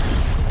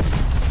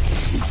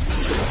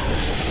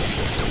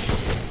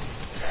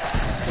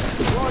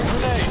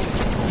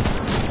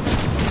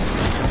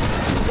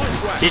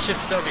 He should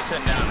still be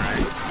sitting down,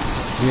 right?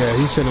 Yeah,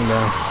 he's sitting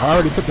down. I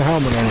already put the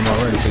helmet on him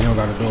already, so you don't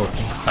gotta do it.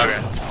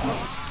 Okay.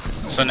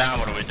 So now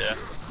what do we do?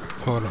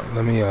 Hold on,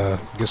 let me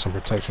get some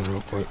protection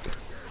real quick.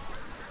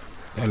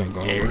 That ain't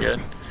going Yeah, you're work. good.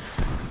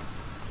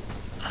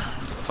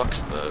 The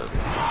fuck's the...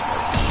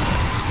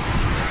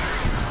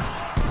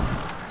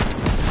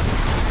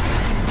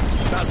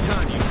 About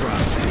time you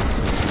dropped.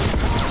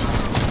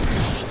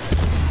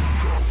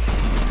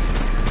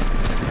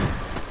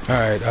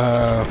 Alright,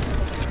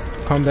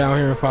 come down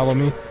here and follow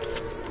me.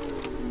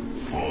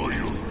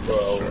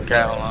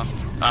 Okay, hold on.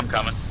 I'm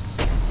coming.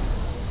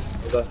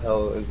 What the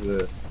hell is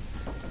this?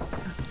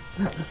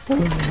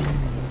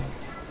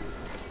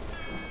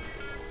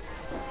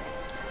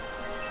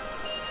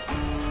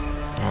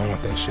 I don't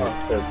want that shit. Oh,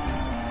 shit.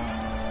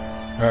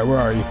 Alright, where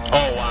are you?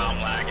 Oh wow, I'm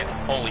lagging.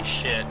 Holy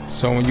shit.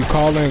 So when you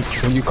call in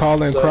So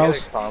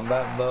Kraus,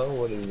 combat bow?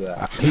 What is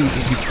that?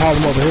 if you call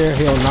him over here,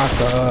 he'll knock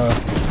the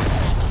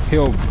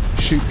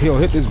he'll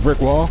hit this brick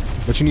wall,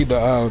 but you need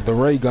the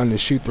ray gun to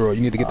shoot through it.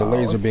 You need to get the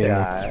laser beam.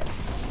 Yeah.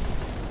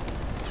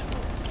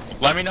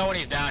 Let me know when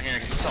he's down here,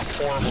 because it's a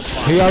horrible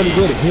spot. He already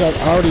did it. He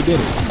already did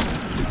it.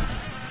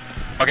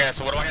 Okay,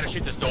 so what do I gotta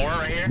shoot, this door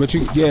right here? But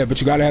you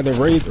gotta have the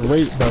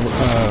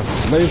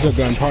laser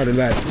gun part of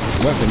that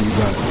weapon you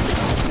got.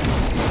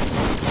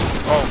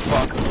 Oh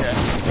fuck, okay.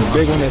 The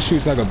big one that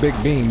shoots like a big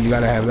beam, you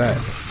gotta have that.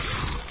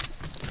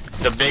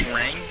 The big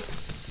ring?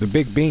 The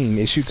big beam,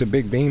 it shoots a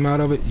big beam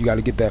out of it. You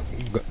gotta get that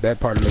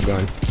part of the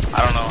gun.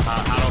 I don't know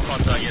how the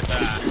fuck do I get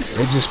that?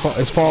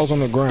 It falls on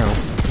the ground.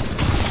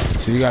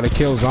 So you gotta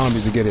kill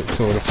zombies to get it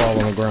so it'll fall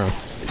on the ground.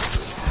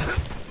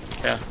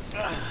 Yeah.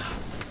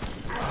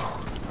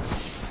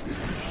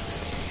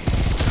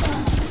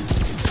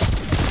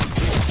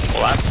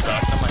 Well, that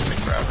sucks. That might take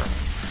forever.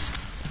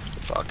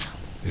 Fuck.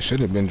 It should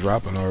have been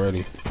dropping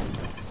already.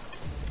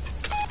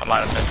 I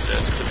might have missed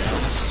it, to be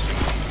honest.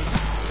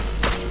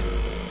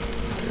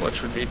 Which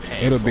would be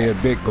painful. It'll be a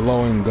big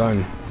glowing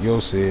gun.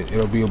 You'll see it.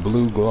 It'll be a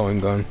blue glowing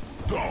gun.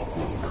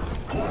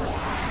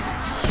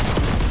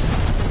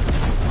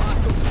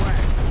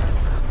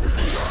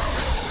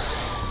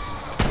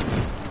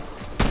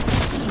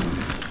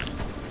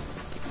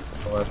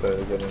 I'll have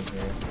to get in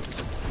here.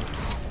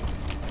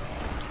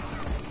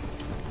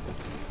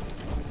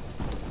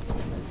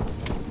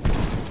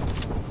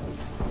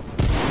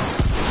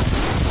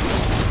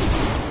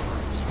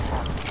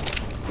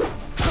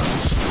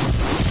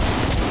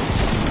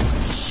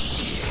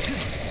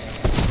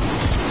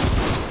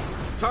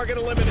 Target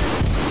eliminated.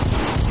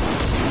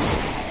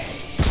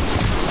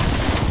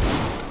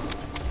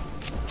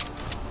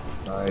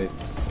 Nice.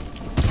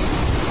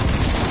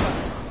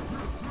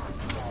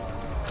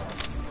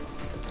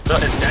 So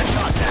is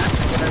Deadshot dash?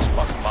 There's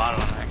fucking bottom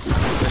on next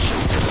time. This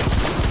shit's good.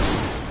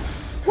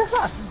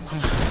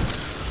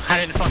 I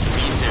didn't fucking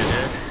mean to,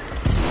 dude.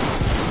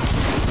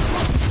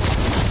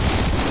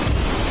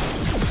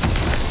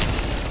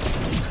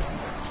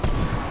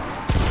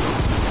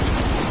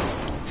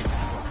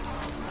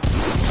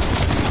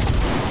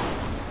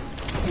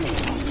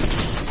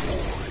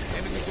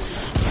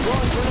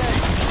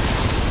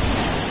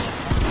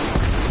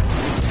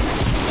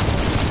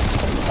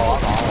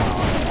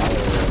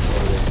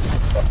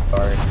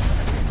 Sorry.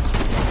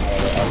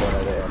 I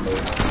wanted to end it.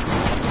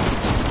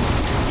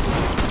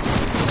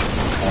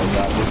 I'm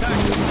not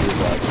listening to you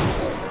guys.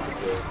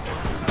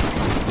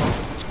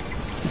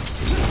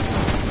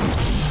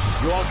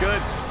 You all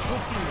good?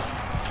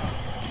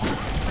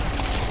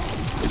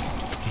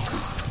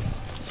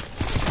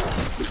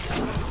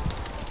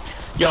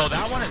 Yo,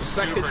 that one is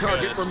Expected super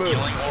target good. This removed.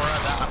 healing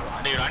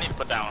aura, dude, I need to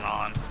put that one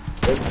on.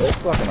 It's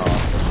fucking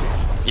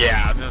awesome.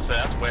 Yeah, I was gonna say,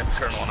 that's way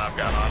better than the one I've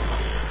got on.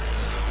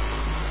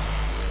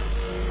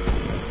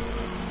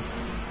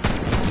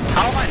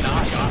 How have I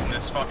not gotten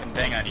this fucking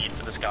thing I need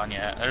for this gun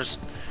yet? There's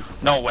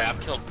no way. I've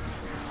killed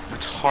a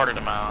retarded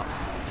amount.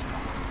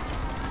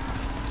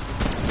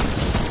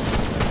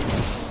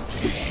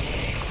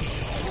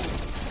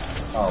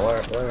 Oh,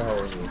 where the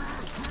hell is he?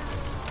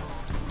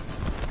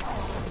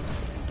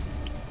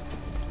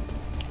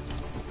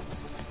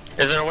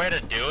 Is there a way to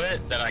do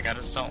it that like, I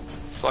just don't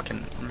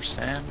fucking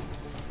understand?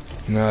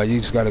 No, you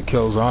just gotta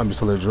kill zombies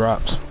till it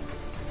drops.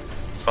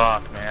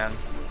 Fuck, man.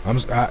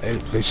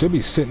 They should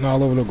be sitting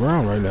all over the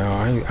ground right now.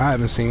 I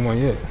haven't seen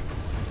one yet.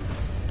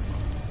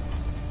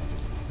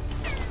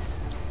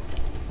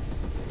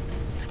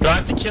 Do I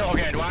have to kill?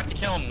 Okay, do I have to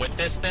kill him with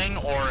this thing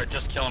or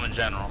just kill him in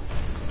general?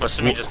 Well,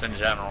 to me, just in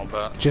general,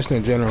 but just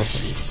in general.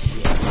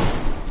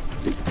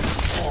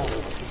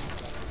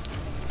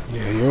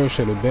 Yeah, yours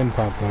should have been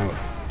popped out.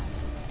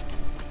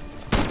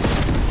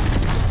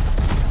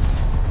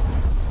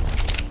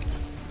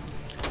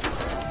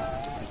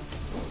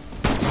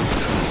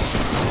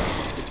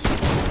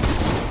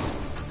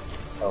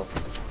 Oh,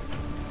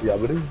 yeah,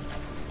 buddy.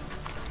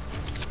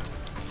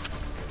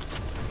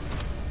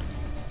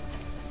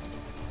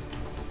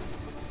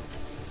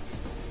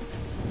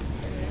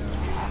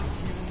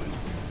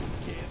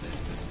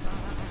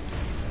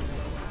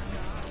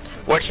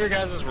 what's your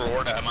guys'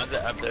 reward at? Mine's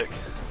at epic.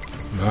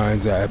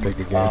 Mine's at epic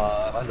again.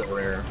 Mine's at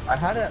rare. I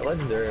had it at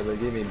legendary, but it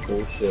gave me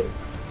bullshit.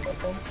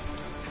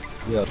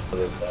 Yeah,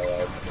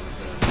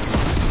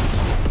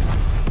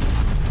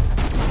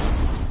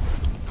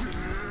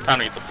 Time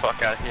to get the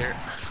fuck out of here.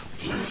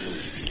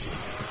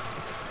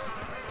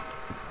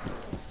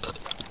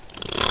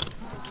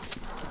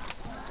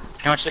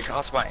 How much did it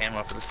cost to buy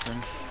ammo for this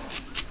thing?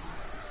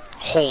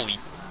 Holy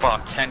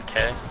fuck,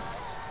 10k.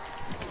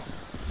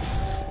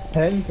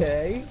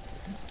 10k?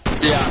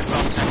 Yeah, it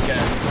cost 10k.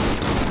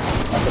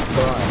 That's a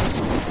crime.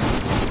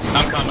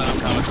 I'm coming.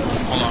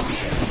 Hold on.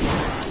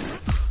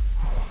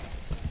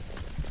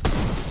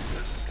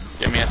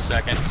 Give me a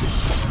second.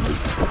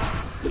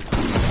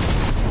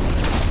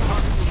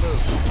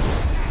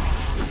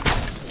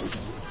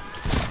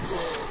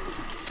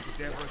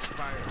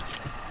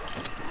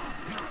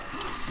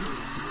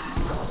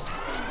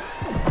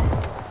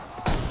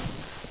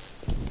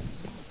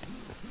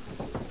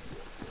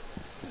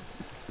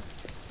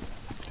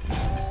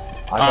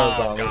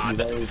 Oh god,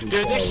 dude,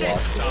 this shit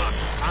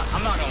sucks.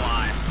 I'm not gonna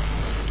lie.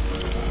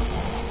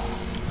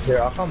 Here,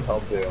 I'll come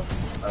help you.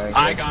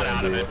 I got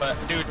out of it, but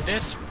dude,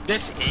 this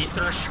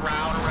ether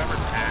shroud or whatever's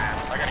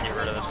ass. I gotta get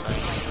rid of this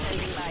thing.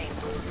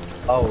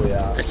 Oh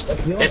yeah.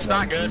 It's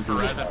not good for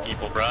resin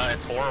people, bruh.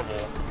 It's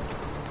horrible.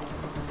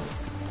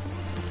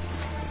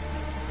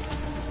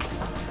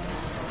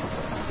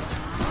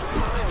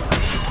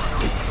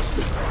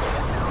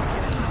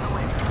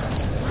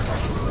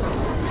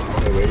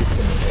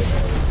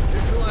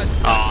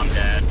 Oh, I'm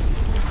dead.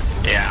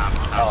 Yeah,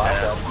 I'm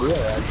dead.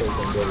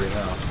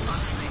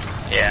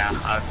 Yeah,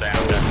 I would say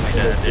I'm definitely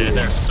dead, dude.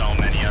 There's so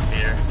many up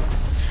here.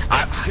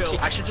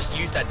 I should just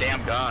use that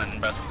damn gun,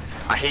 but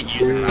I hate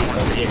using it. I want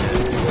to save it.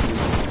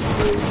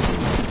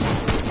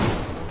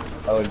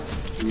 I would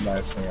do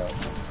nice thing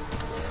else.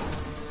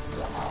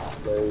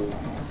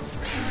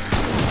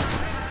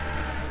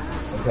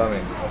 I'm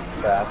coming. I'm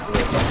fast.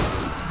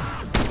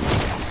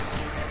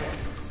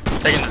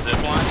 Taking the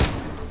zip line.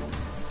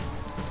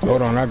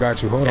 Hold on, I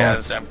got you. Hold on.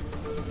 The zip.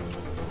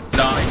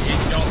 No, you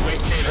don't wait.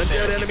 Save it.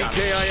 Undead enemy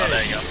KIA. Oh,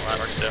 there you go. That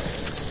works too.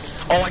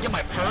 Oh, I get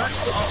my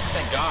perks? Oh,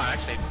 thank God.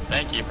 Actually,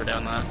 thank you for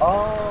doing that.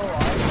 Oh, I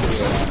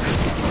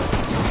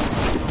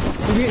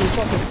see. You get your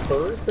fucking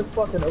perks? They're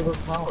fucking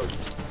overpowered.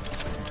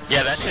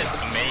 Yeah, that shit's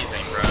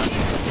amazing, bro.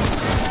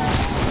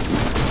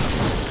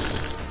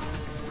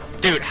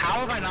 Dude, how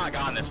have I not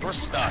gotten this? We're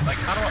stuck. Like,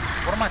 how do I...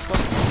 What am I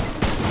supposed to do?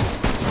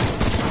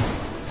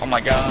 Oh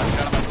my God,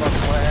 get out of my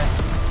fucking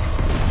way.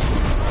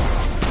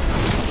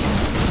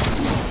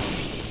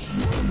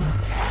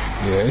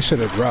 Yeah, it should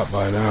have dropped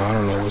by now. I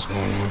don't know what's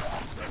going on.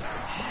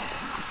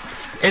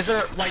 Is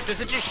there, like, does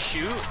it just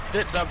shoot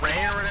the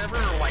ray or whatever?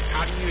 Or, like,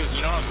 how do you,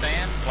 you know what I'm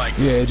saying? Like...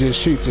 Yeah, it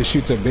just shoots. It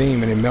shoots a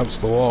beam and it melts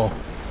the wall.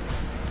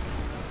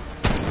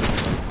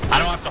 I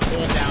don't have to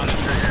hold down the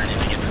trigger or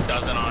anything. It just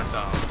does it on its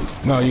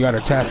own. No, you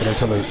gotta tap it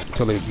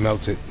until it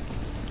melts it.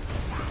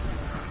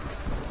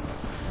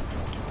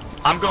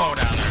 I'm going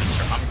down there.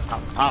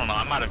 I don't know.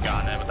 I might have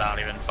gotten it without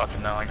even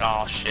fucking knowing.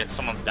 Oh shit,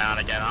 someone's down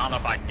again. I don't know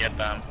if I can get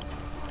them.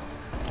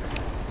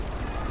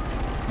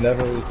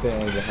 Never leave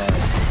family behind.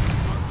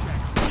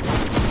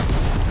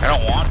 I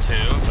don't want to,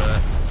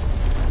 but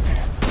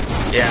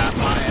yeah,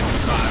 my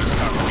MP5 is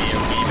starting to be a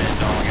wee bit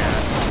dog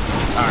ass.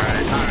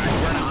 Alright,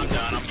 I'm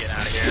done. I'm getting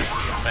out of here. This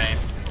is insane.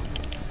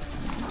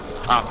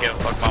 I don't give a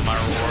fuck about my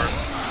reward.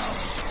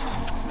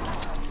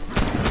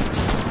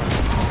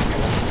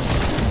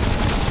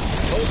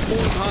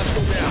 Postpone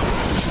hostile down.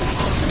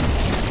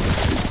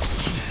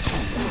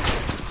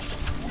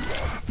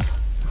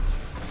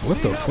 What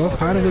the fuck?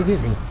 How did it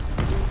get me?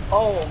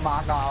 Oh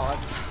my God.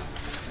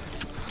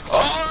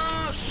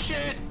 Oh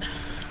shit!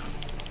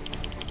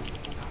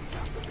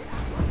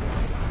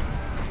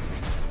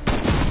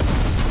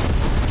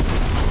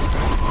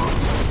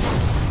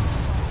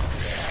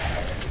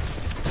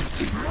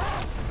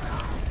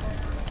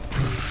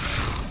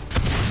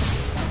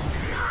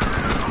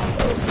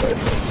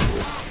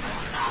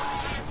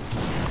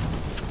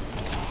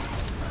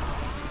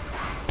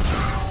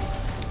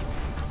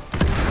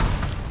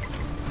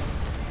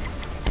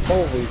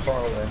 Holy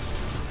far away.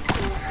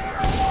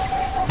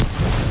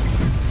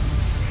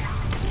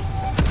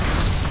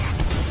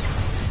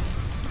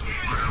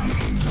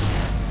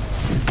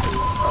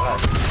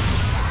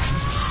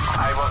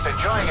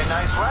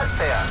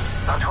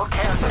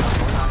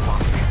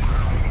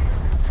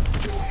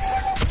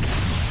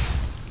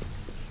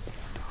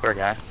 Poor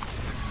guy.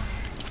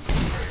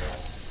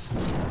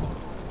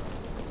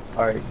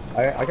 Alright,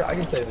 I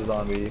can save the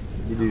zombie.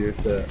 You do your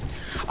shit.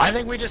 I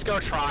think we just go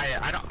try it.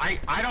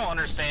 I don't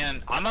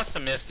understand. I must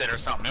have missed it or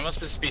something. It must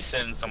just be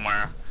sitting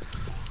somewhere.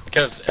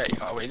 Cause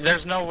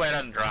there's no way it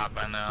doesn't drop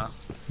by now.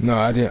 No,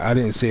 I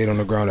didn't see it on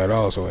the ground at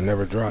all, so it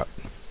never dropped.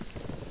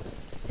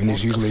 And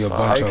there's usually a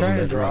bunch of them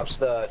that drops.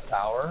 The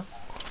tower?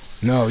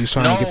 No, he's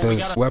trying to get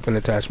the weapon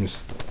attachments.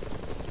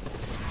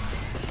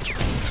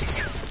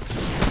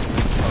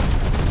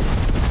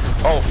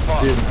 Oh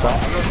fuck. Dude,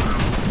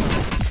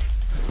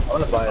 I'm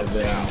gonna buy a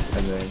thing, I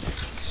think.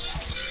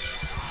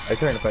 I'm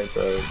trying to fight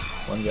the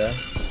one guy.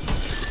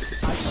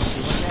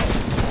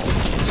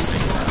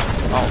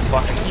 Oh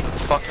fuck, I keep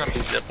fucking up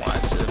these zip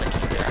lines so that I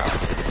can't get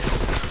out.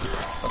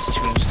 Let's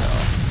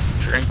tombstone.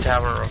 Drink to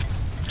have a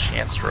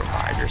chance to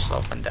revive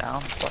yourself and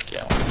down. Fuck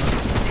yeah.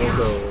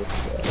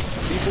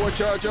 C4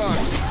 charge on.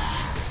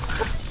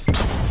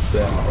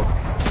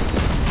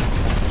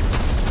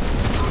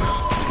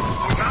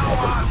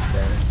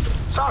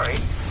 Sorry,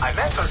 I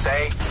meant to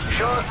say,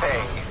 sure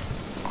thing.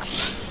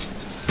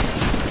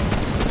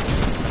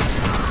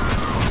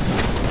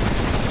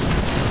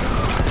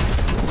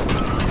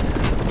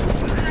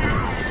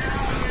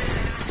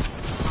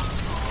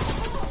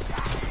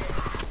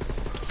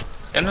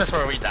 Isn't this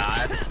where we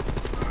died?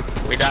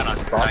 We died on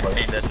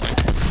 19, didn't we?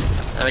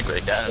 I think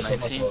we died on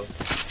 19. It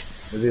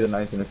was either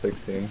 19 or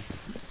 16.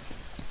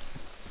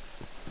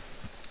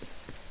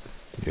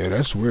 Yeah,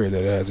 that's weird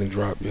that it hasn't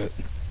dropped yet.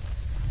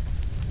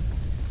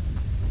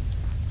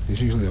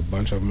 There's usually a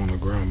bunch of them on the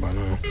ground by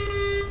now.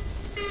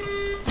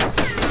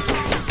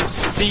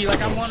 See,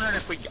 like, I'm wondering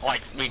if we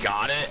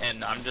got it,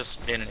 and I'm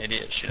just being an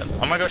idiot shooting.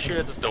 I'm gonna go shoot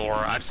at this door.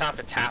 I just have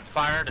to tap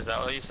fire. Is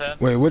that what you said?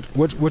 Wait,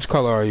 which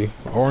color are you?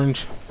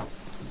 Orange?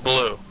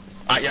 Blue.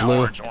 Yeah, Blue.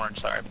 Orange,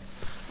 sorry.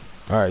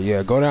 Alright,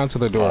 yeah, go down to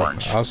the door.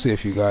 Orange. I'll see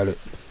if you got it.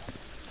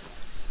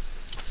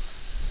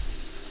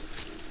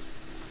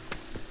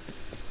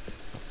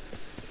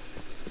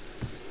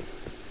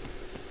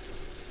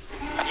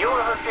 You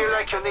ever feel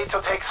like you need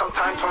to take some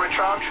time to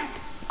recharge?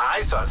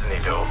 I certainly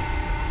do.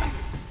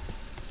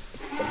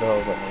 What the hell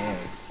is that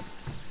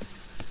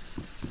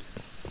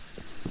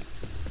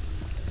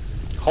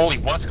mean? Holy,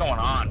 what's going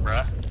on,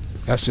 bruh?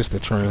 That's just the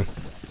train.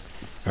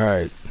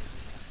 Alright.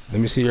 Let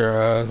me see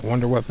your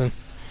wonder weapon.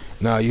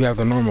 No, you have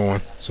the normal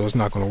one, so it's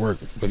not gonna work.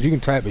 But you can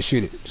type and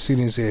shoot it. See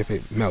and see if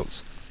it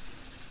melts.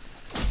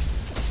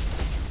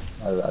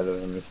 I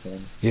don't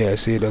understand. Yeah,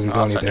 see, it doesn't do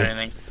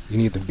anything. You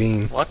need the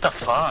beam. What the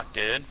fuck,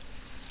 dude?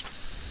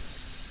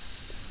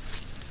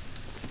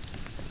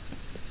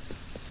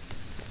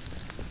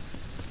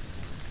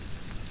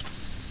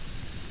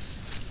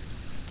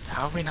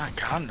 How have we not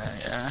gotten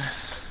that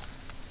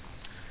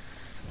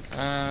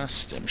yet?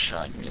 Stim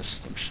shot. Give me a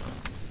stim shot.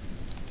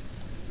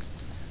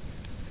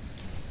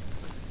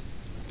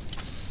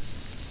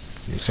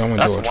 Someone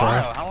That's do a try.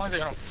 wild. How long is it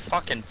gonna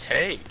fucking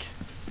take?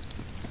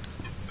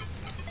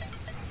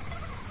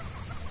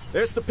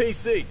 There's the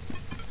PC.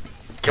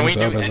 Can we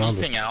do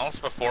anything else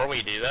before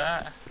we do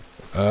that?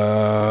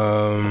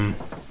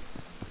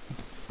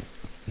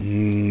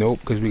 Nope,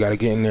 because we gotta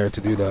get in there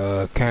to do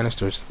the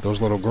canisters. Those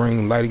little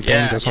green lighting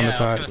things that's on the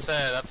side. I was gonna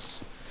say,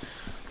 that's...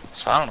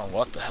 So I don't know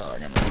what the hell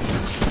I'm gonna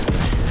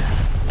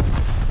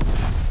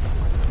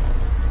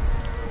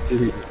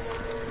do. Jesus.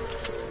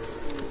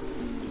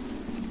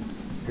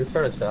 Let's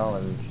start a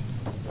challenge.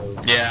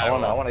 Yeah. I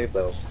wanna get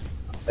those.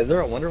 Is there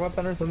a wonder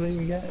weapon or something you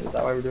can get? Is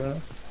that why we're doing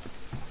it?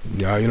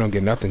 Yeah, you don't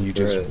get nothing. You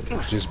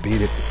just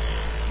beat it.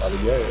 How to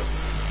get it?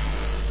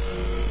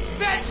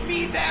 Fetch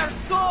me their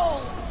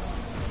souls!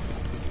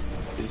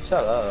 Dude,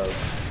 shut up.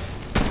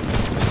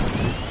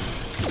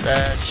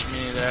 Fetch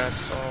me their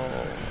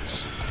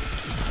souls.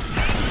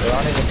 They're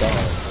not even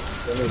done.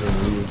 They don't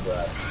even use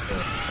that.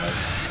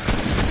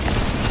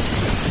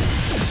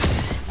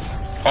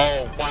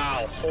 Oh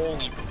wow!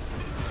 Holy.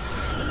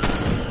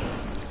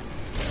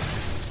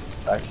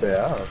 Actually,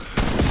 yeah.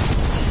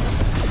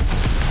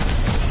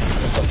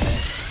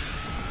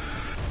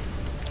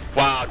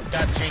 Wow,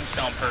 that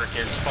tombstone perk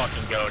is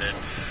fucking goated.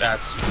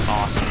 That's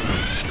awesome.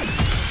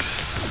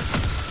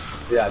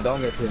 Yeah, don't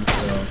get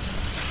tombstone.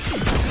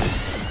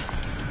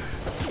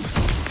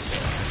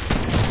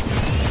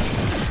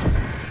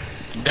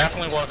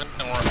 Definitely wasn't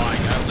worth like.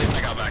 At least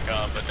I got back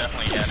up, but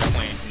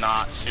definitely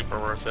not super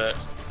worth it.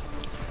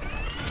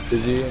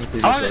 Did you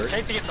increase How long does it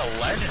take to get to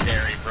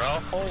legendary, bro?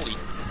 Holy.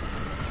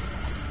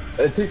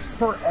 It takes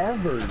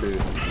forever,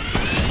 dude.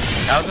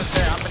 I was gonna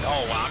say,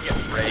 oh wow, I'm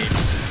getting raised.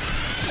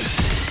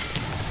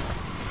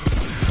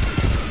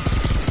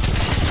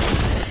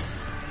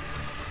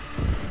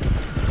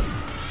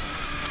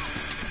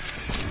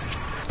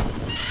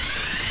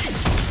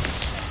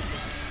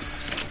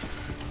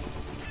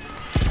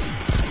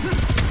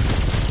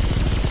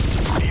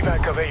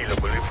 Evac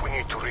available if we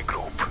need to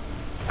regroup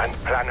and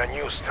plan a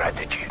new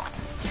strategy.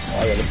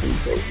 I gotta be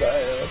so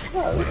bad. I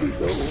gotta be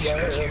so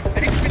bad.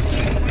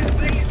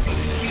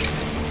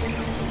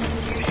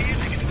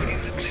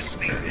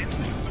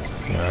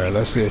 Alright,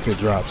 let's see if it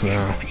drops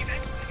now.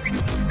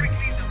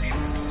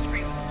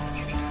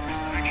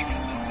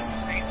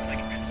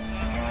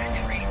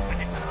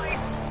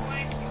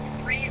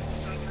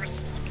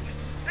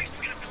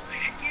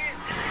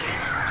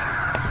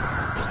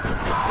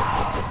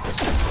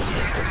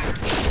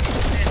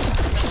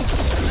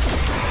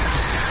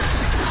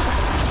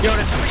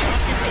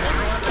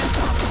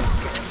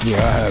 Yeah,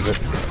 I have it.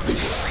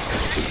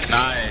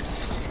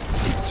 Nice.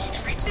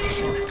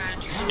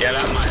 Yeah,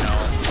 that might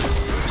help.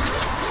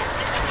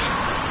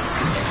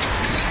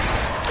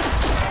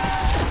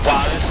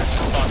 Wow, this is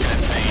fucking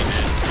insane,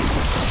 dude.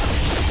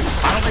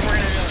 I don't think we're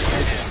gonna be able to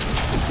get him.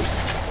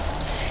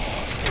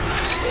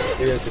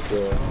 You guys just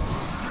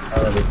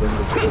I don't know, we're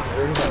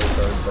gonna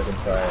start second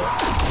try.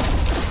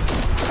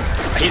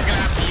 He's gonna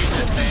have to use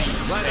his thing.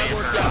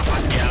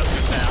 Yeah, I was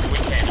gonna say, we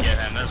can't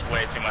get him. There's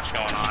way too much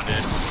going on,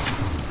 dude.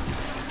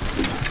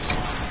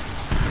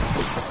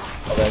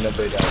 Oh, they know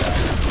they got that.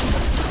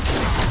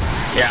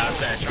 Yeah, I'd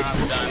say try to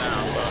die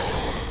now, but...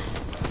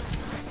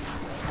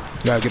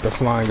 Gotta get the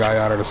flying guy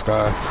out of the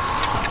sky.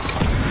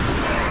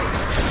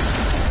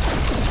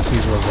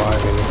 He's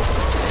reviving.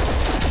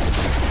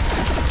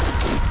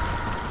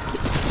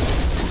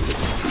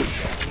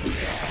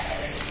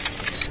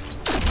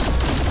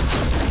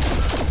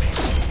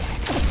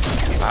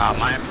 Wow,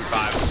 my MP5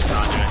 is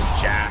not doing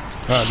jack.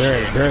 Oh,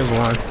 there's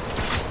one.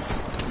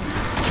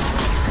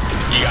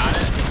 You got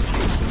it?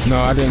 No,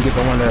 I didn't get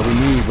the one that we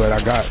need, but I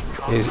got it.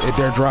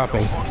 They're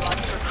dropping.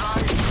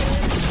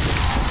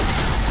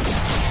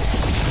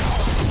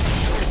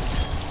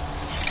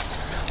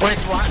 Wait,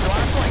 so do I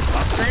have to like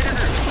upgrade it or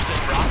does it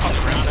just drop on the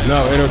ground? No,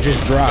 it'll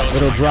just drop.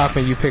 It'll drop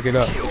and you pick it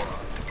up.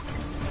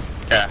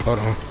 Yeah. Hold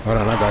on,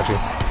 I got you.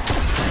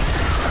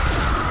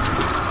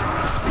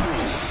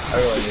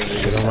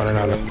 I'm running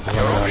out of. To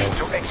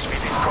exit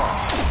this car.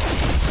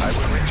 I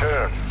will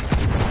return.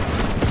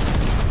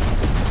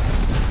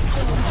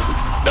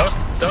 Those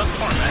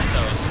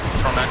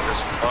tormentors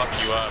fuck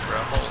you up, bro.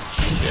 Holy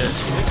shit.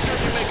 Make sure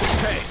you make it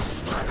pay.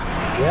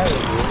 Yeah, they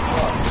do.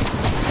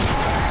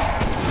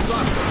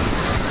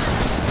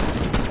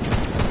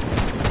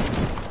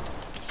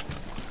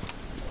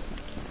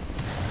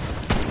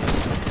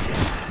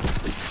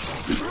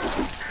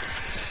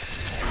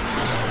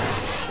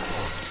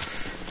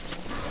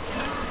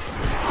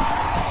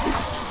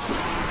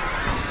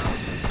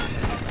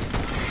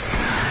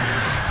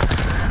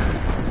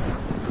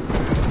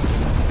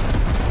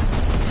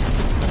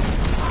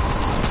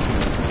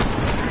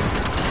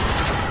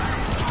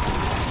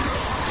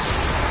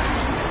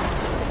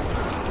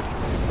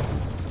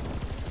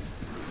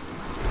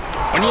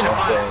 We need to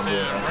find it soon.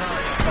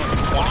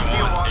 We're already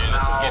at 21, dude.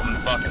 This is getting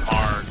fucking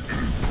hard.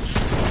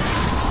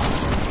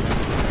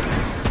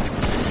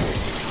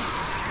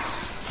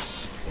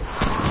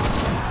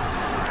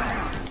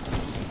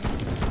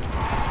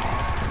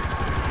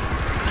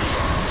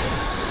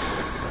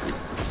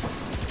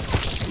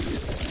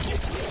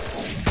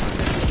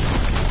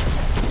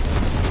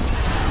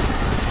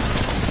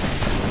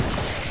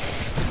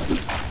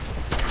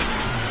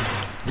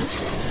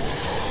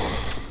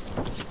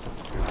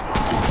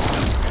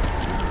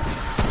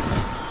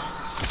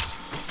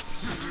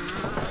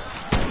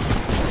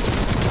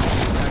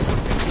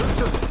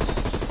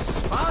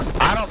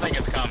 I don't think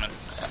it's coming.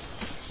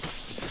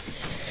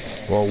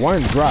 Well,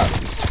 one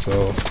dropped,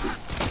 so.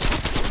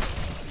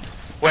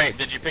 Wait,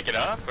 did you pick it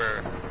up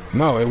or?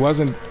 No, it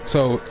wasn't.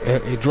 So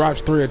it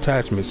drops 3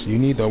 attachments. You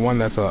need the one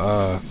that's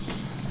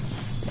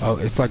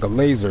it's like a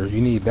laser.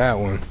 You need that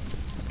one,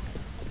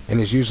 and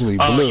it's usually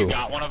blue. Oh, you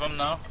got one of them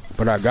though?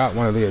 But I got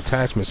one of the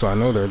attachments, so I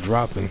know they're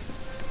dropping.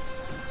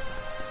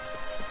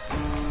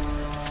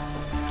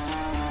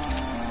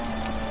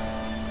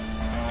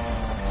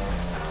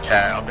 Okay,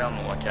 I'll be on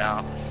the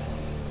lookout.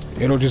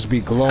 It'll just be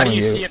glowing. How do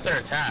you see if they're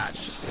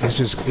attached? It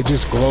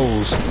just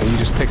glows, and you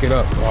just pick it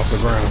up off the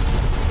ground.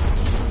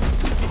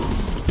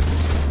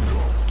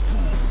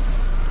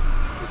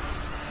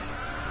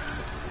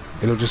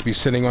 It'll just be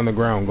sitting on the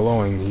ground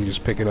glowing, and you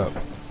just pick it up.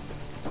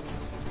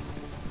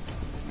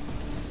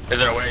 Is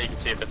there a way you can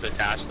see if it's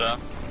attached though?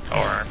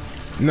 Or?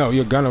 No,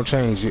 your gun will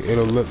change.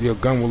 Your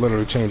gun will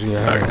literally change in your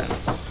hand. Okay.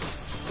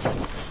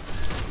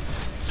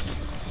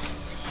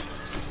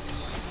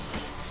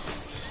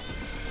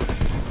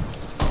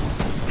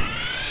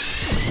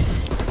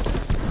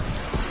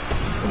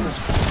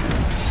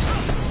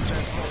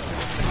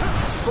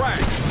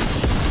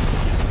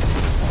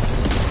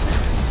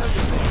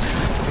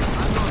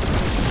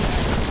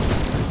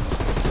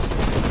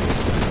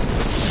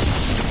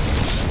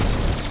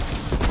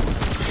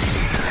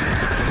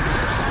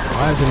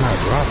 Why is it not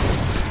dropping?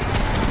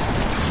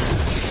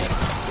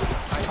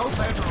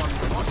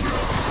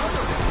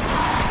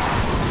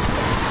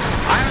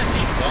 I haven't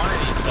seen one of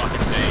these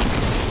fucking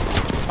things.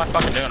 What am I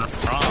fucking doing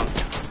wrong?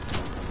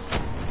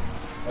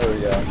 Oh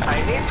yeah.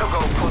 I need to go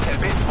put a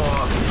bit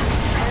more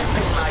pep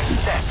in my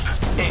step,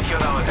 if you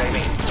know what I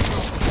mean.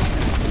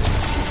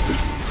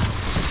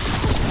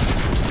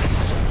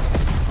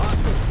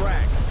 Hostile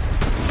frag.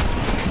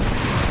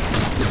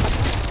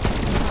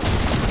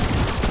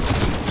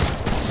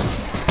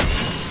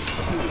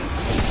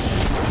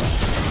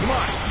 Come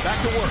on, back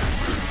to work.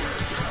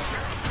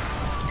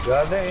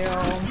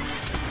 Goddamn.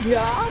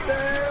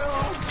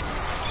 Goddamn.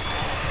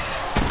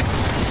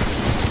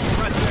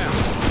 Right down.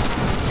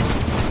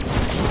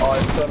 Oh, I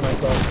set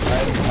myself.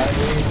 I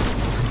need.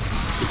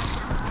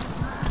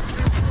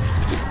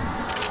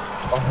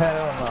 Oh,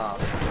 hell no.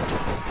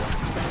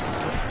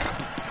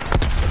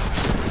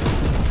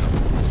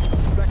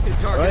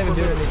 don't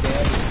even do any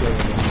damage to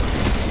him.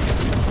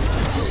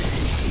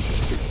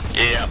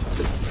 Yeah.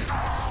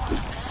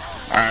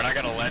 Alright, I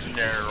got a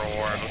legendary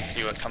reward. Let's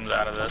see what comes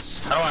out of this.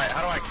 How do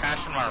I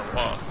cash in my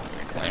reward? Can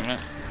you claim it?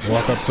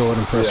 Walk up to it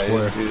and press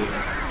square.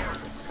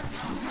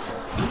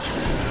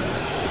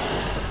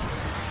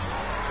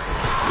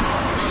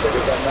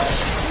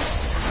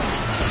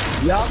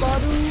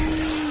 Yabadu!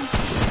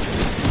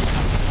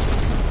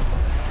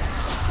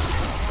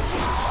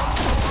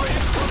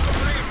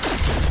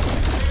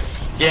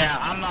 Yeah,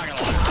 I'm not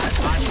gonna lie.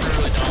 I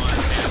truly don't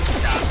understand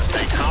this guy's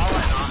mistake. How have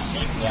I not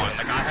seen one?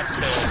 Like, I have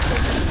killed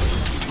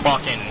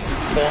fucking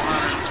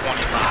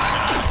 425 and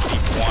I haven't seen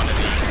one of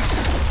these.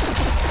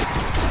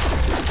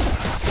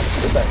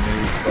 Get that new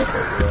stuff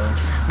over there.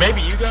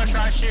 Maybe you go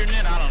try shooting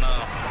it? I don't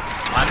know.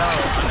 I know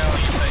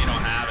you say you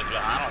don't have it,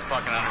 but I don't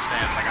fucking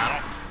understand. Like, I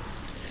don't...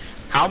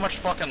 How much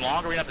fucking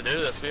longer we have to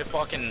do this? We have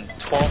fucking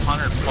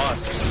 1,200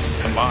 plus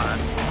combined.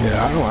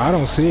 Yeah, I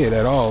don't see it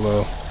at all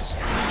though.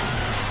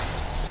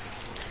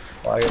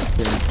 Well, I guess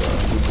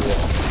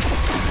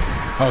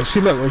Oh,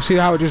 see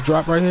how it just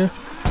dropped right here?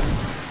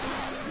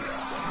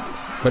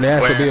 But it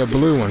has to be a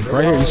blue one.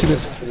 Right here, you see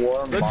this?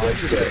 Let's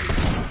exit it.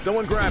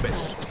 Someone grab it.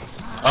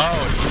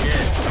 Oh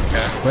shit,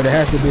 okay. But it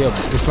has to be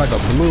it's like a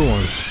blue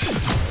one.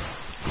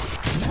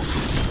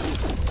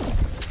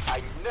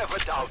 I never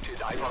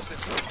doubted I wasn't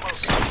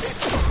supposed to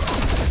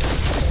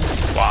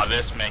hit. Wow,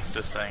 this makes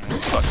this thing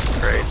fucking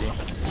crazy.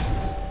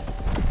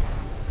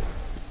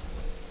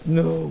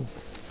 No,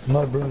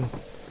 my brother.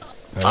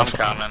 I'm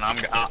coming.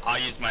 I'll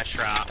use my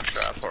strap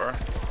for her.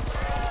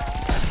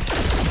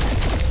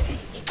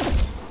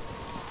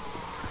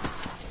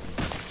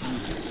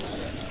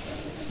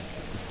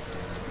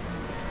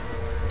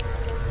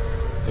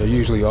 They're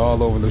usually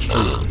all over the street.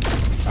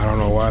 I don't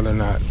know why they're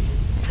not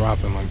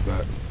dropping like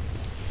that.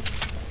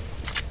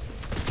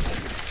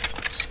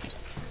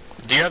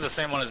 Do you have the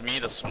same one as me,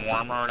 the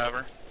swarm or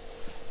whatever?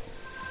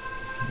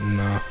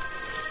 No.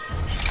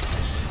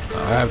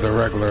 I have the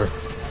regular.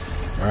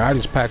 Alright, I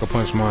just pack a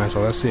punch mine, so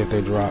let's see if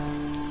they drop.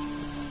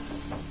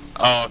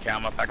 Oh, okay,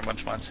 I'm gonna pack a bunch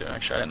of mine too.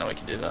 Actually, I didn't know we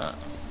could do that.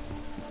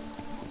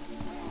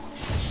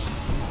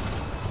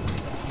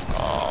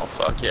 Oh,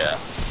 fuck yeah.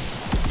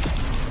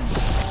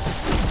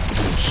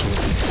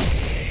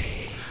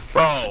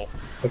 Bro,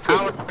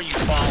 how are you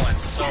falling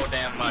so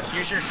damn much?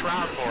 Use your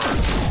shroud for it.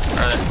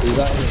 He's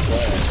not even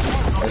playing.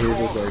 I hear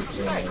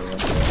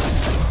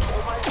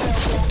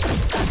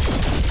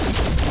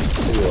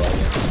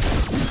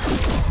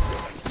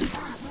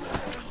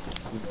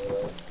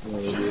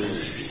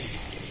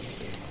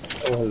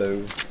Oh, hello.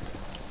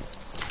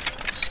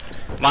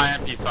 My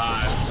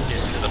MP5s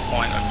get to the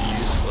point of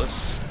useless.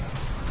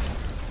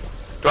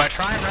 Do I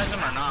try and res him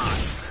or not?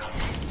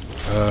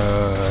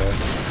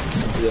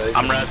 Yeah,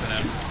 I'm resing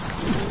him.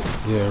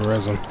 Yeah,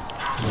 res him.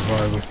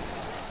 Revive him.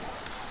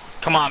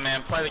 Come on,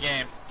 man, play the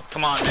game.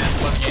 Come on, man,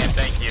 play the game,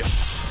 thank you.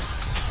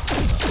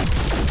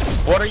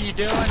 What are you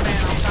doing,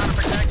 man? I'm trying to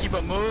protect you,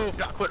 but move.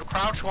 Quit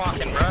crouch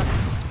walking, bruh.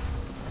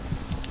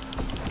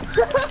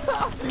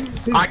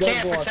 I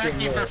can't protect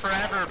you for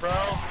forever, bro.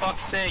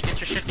 Fuck's sake, get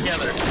your shit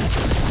together.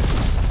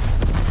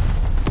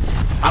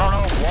 I don't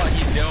know what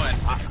he's doing.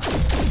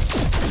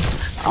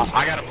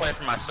 I gotta play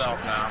for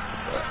myself now.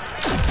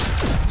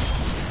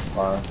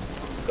 Alright,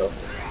 go.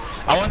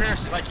 I wonder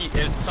if like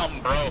if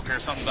something broke or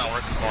something's not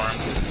working for him.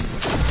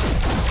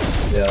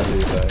 Yeah, I'll do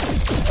that.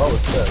 Oh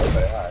shit,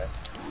 okay, hi.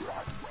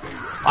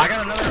 I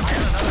got another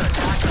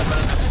attacker,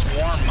 but it's a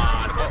swarm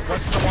mod.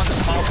 What's the one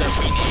that's called that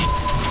we need?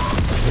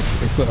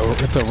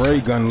 It's a ray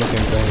gun looking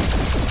thing.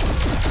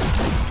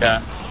 Yeah.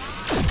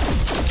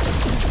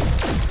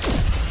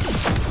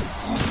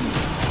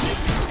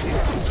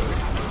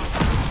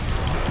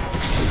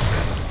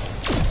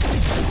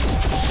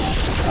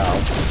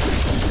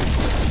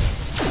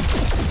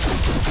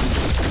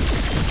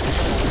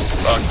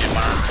 Fuck you,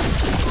 man.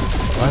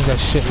 Why is that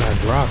shit not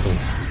dropping?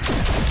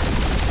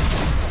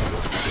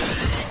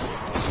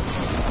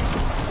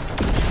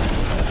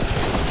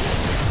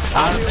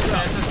 Honestly,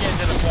 man, this is getting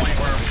to the point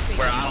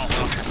where I don't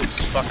know how much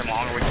fucking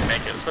longer we can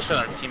make it, especially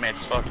when our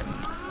teammates fucking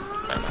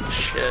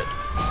shit.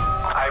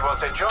 I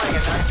was enjoying a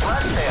nice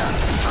run there.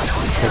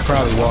 They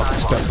probably walked a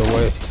step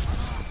away.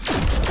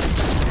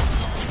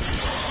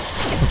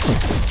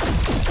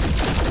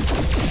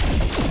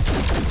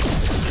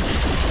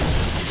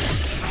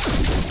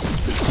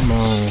 Come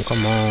on,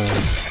 come on.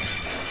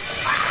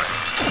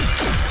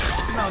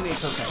 No need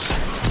to okay.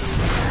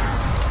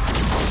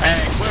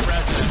 Hey, quit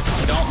resident.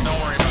 Don't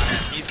worry about him.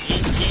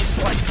 He's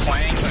like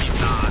playing, but he's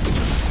not.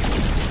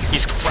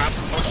 He's crap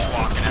push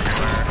walking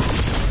everywhere.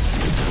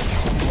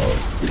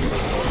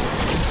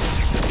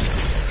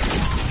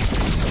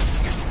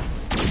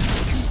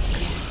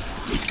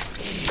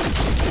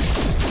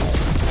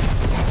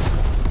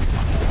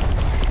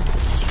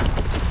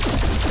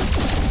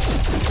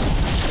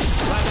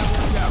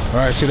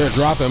 Alright, see they're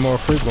dropping more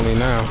frequently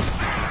now.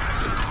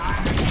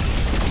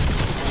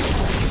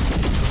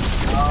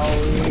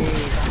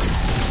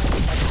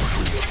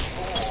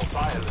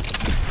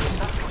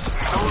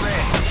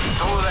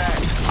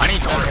 I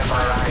need better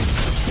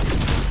fire.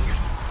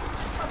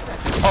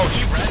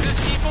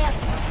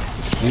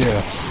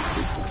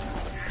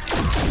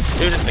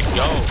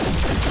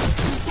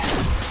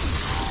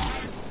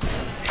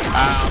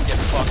 I'm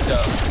getting fucked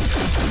up.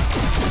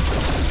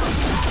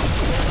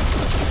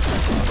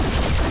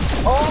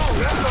 Oh,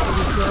 that's not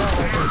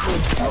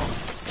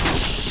a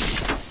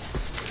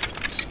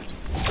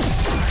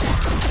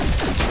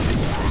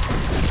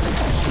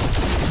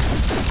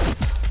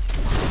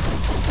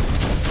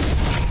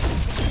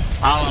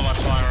I don't know how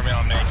much longer we're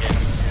gonna make it.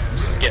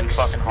 This is getting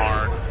fucking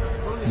hard.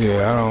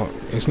 Yeah,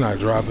 it's not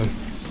dropping.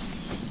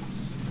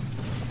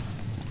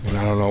 And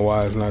I don't know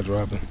why it's not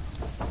dropping.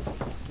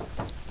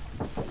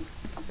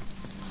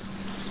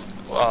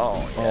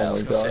 Well, yeah, I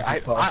was gonna say,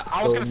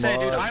 I was gonna say,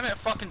 dude,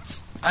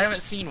 much. I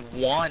haven't seen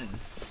one.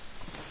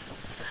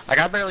 Like,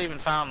 I barely even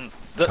found,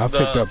 the picked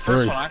up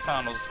first 3. one I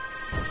found was,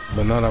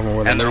 But none of them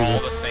were and they're laser. all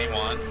the same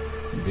one.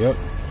 Yep.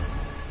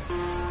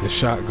 The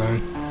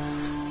shotgun.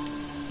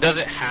 Does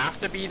it have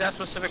to be that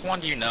specific one?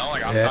 Do you know?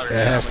 Like, I'm It sorry,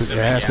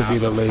 has to be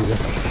the laser.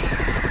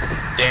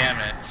 Damn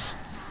it.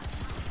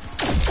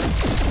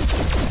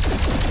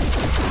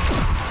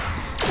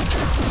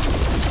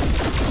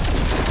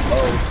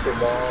 Oh,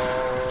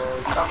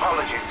 Simone.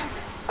 Apologies.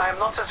 I am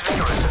not as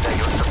vigorous as I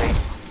used to be.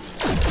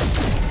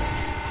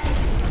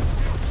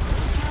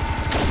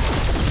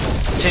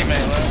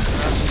 Teammate,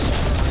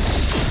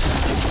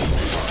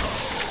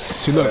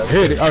 See, look,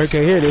 here it is. Oh,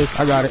 okay, here it is.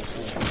 I got it.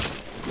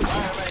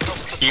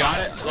 you got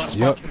it? Let's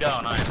Yep. fucking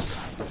go, nice.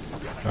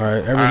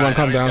 Alright, everyone Alright,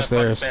 come now we just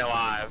gotta downstairs. fucking stay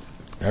alive.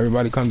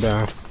 Everybody come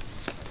down.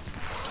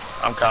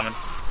 I'm coming.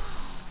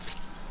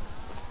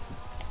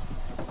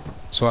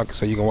 So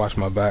you can watch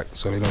my back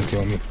so they don't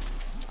kill me.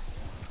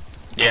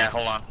 Yeah,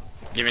 hold on.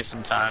 Give me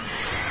some time.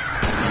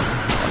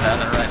 I'm down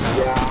there right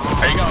now.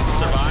 Are you going to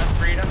survive,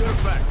 Freedom?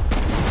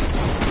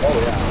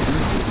 Oh, yeah.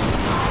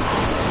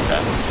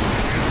 Okay.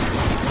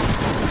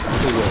 I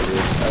think what it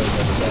is. I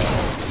remember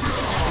that.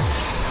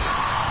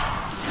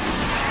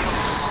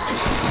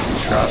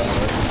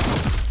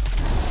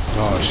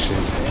 Oh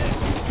shit.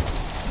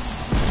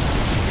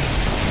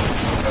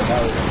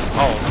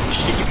 Oh,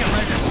 shit, you can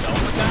let yourself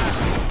with that?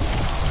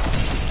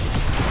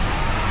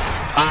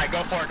 Alright,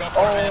 go for it, man.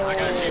 I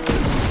got you.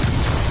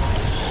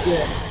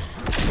 Yeah.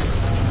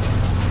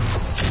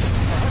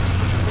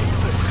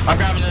 I'm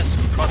grabbing this.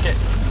 Fuck it.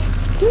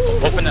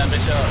 Open that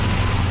bitch up.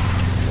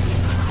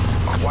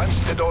 Once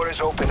the door is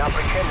open,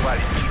 apprehend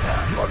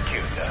Valentina or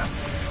kill her.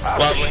 After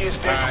Lovely. she is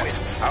dealt with,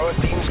 our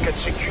teams can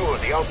secure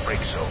the outbreak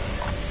zone.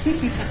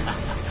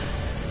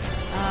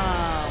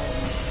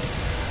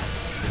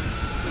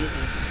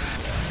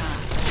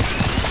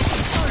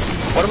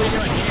 What are we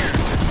doing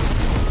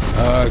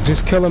here?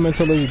 Just kill them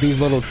until these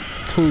little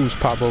tubes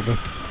pop open.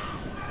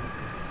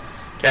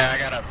 Okay, I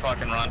gotta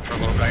fucking run for a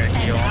little bit. I gotta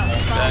heal. I'm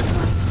almost dead.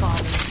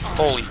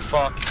 Holy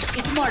fuck.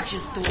 It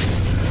marches towards me.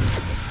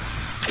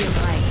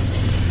 Delights.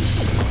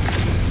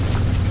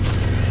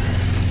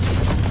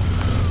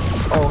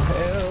 Oh,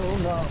 hell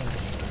no.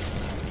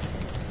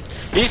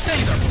 These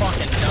things are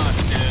fucking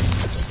nuts,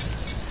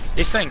 dude.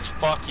 These things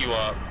fuck you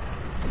up.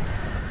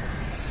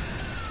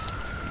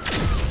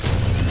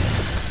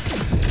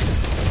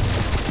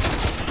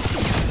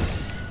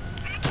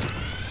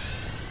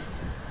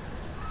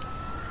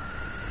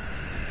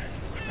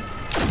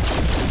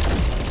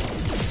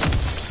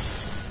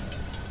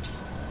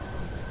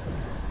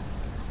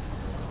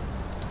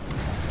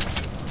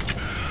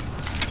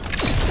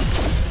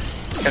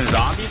 Can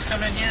zombies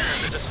come in here? Or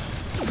is it just...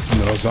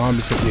 No,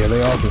 zombies, yeah,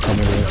 they all can come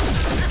in here.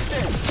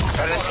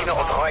 Valentina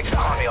and Reich's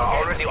army are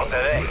already on the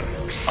way.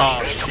 Oh,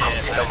 We need to shit.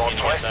 consider more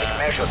drastic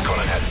measures,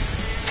 Colonel.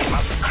 We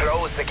must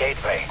close the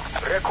gateway.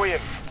 Requiem,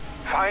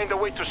 find a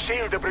way to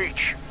seal the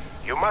breach.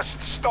 You must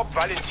stop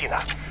Valentina.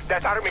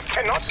 That army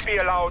cannot be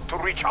allowed to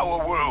reach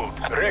our world.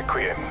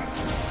 Requiem,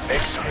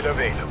 exit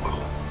available.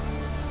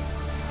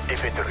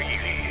 If it really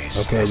is.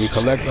 Okay, we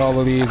collect all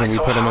of these and we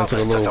put them into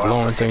the little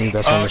glowing thing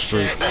that's on the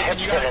street. Shit. Ethan,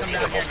 you gotta come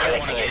down here and get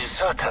one of A these.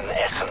 certain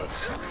essence.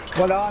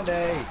 What are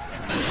they?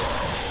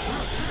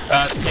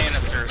 It's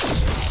canisters.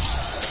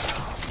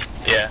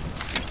 Yeah.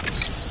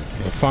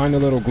 Yeah, find the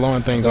little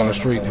glowing things on the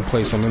street and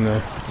place them in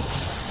there.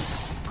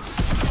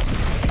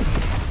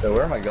 So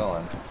where am I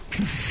going?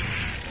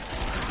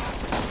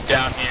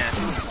 Down here.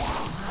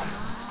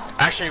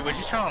 Actually, would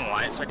you turn on the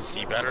light so I can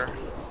see better?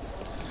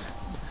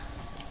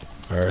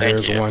 Alright, Thank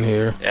here's you. one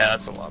here. Yeah,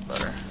 that's a lot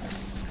better.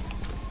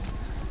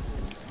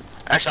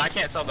 Actually, I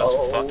can't tell if that's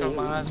fucked with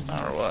my eyes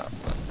now or what.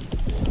 But...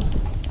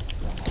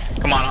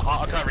 Come on,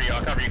 I'll cover you.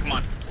 I'll cover you. Come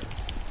on.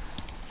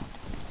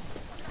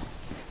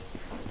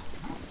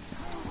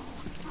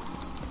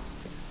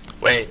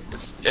 Wait,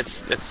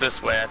 it's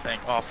this way, I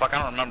think. Oh fuck,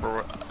 I don't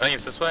remember. I think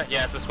it's this way.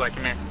 Yeah, it's this way.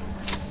 Come here.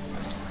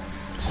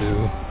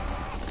 2.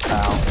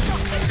 Ow.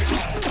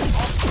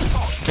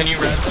 Can you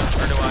res them,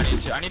 or do I need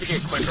to? I need to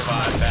get quick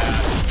revive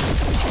back.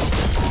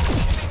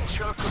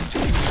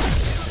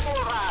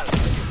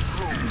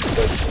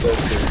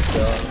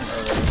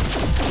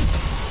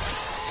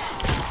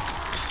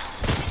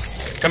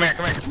 Come here.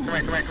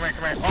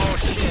 Oh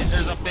shit,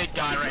 there's a big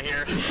guy right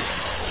here.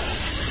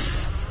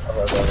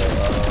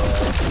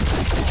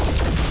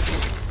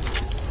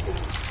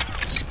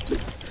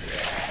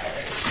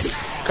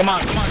 Come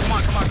on, come on, come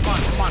on, come on, come on,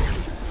 come on.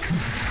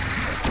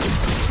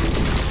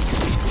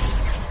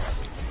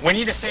 We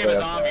need to save a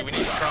zombie. We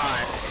need to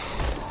try.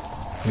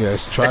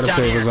 Yes, try It's to down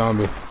save here. a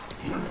zombie.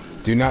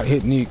 Do not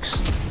hit nukes.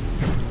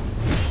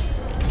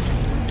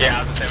 Yeah,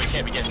 I was gonna say, we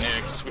can't be getting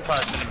nukes. We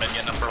probably shouldn't have been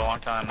getting them for a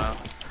long time now.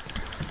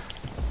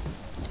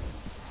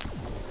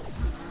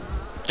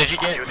 Did you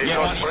get You did get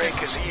not one?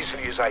 break as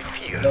easily as I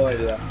feared. No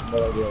idea.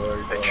 No idea where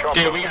you're The going. chopper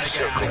Dude, we gotta get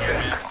will out of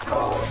here,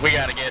 circle man. We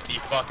gotta get the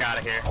fuck out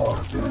of here.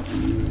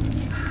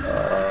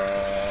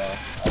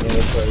 I'm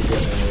gonna try to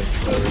get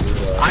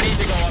in I need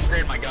to go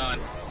upgrade my gun.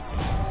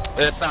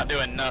 It's not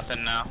doing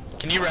nothing now.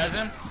 Can you res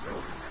him?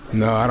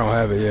 No, I don't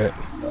have it yet.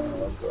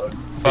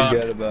 Fuck.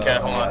 Forget about Okay,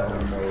 hold I on.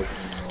 don't know.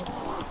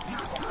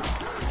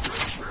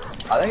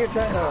 I think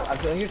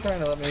you're trying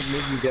to let me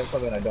make me get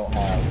something I don't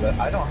have. But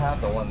I don't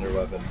have the wonder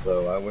weapon,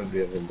 so I wouldn't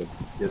be able to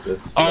get this.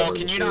 Oh,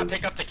 can you not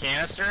pick up the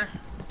canister?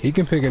 He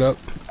can pick it up.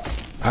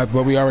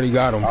 But we already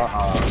got him.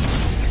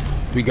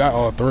 We got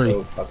all three.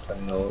 Oh,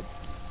 fucking no.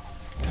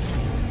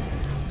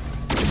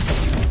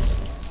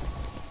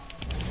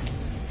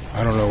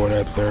 I don't know where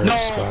that third No,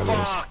 spot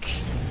fuck.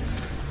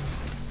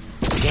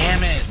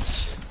 Damn it.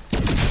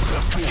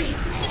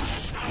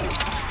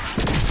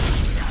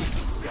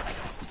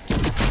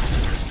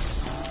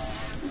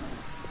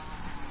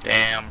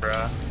 Damn,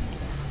 bruh.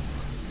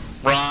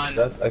 Run.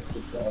 That's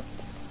extra stuff.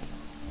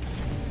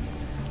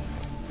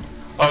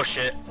 Oh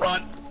shit,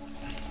 run.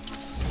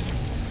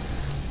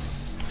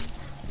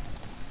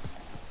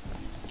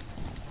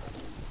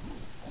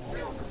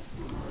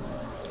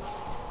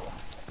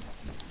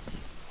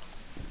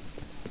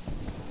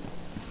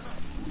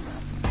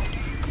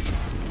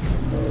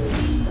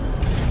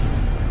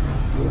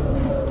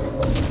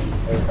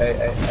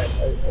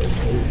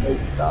 Hey,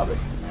 stop it.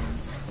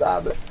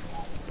 Stop it.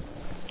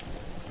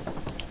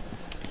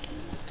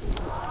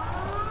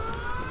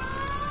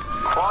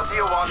 What do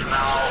you want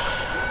now?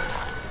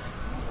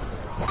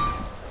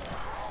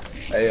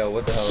 Hey, yo,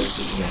 what the hell is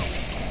this man?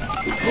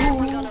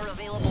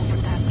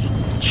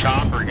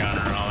 Chopper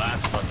gunner, oh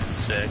that's fucking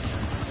sick.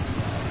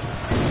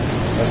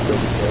 That's good.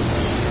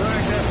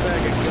 Alright, that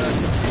bag of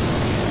guts.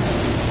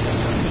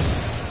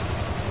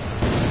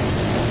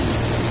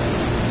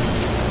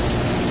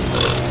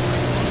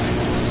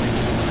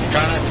 Try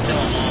not to kill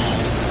them all,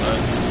 but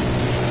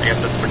I guess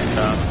that's pretty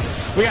tough.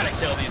 We gotta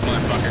kill these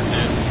motherfuckers,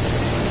 dude.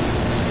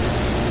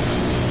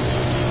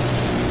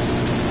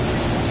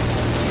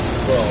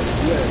 Well,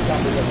 yeah,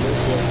 stop it up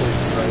this one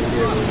right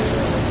here.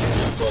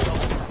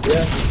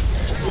 Yeah.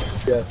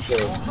 Yeah,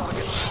 sure.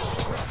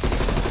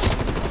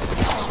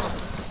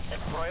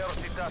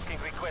 Priority tasking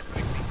request.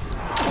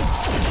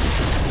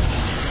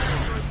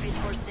 Space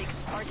Force 6,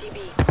 RTB.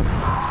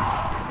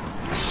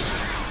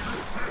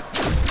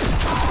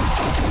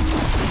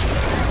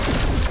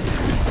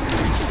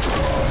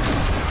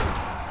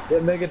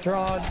 Get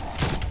Megatron.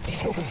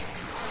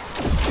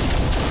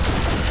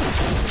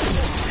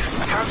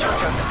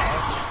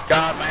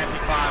 God, my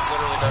MP5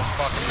 literally does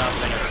fucking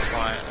nothing at this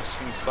point. It's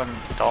some fucking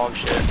dog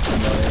shit.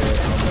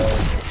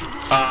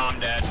 Oh, I'm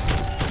dead.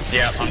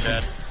 Yep, I'm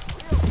dead.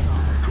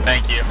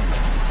 Thank you.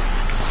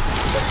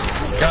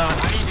 God,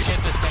 I need to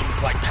get this thing,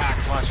 like, pack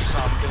lunch or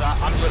something, because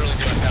I'm literally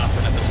doing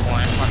nothing at this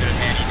point. I'm not doing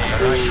any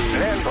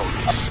damage.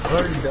 I've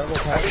already double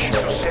I packed wish to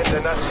send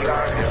the Nazi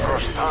army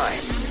across time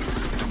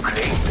to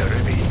claim the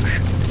revenge.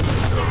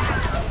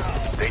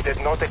 They did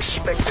not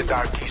expect the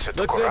darkies to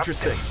Looks corrupt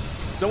interesting.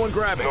 them, Someone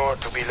grab it. nor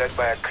to be led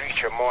by a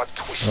creature more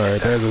twisted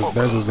Alright, than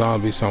there's a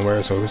zombie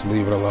somewhere, so let's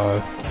leave it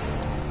alive.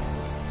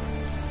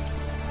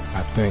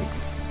 I think.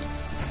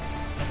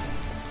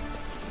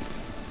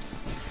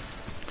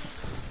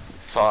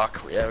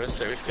 Fuck, yeah, let's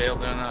say we failed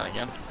doing that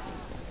again.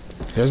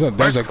 There's a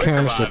Quick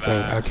canister revive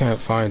thing. at? I can't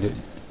find it.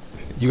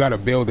 You gotta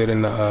build it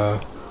in the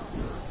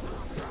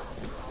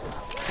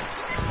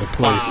place.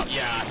 Wow,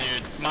 yeah,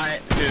 dude.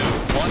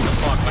 What the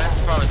fuck? My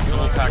MP5 is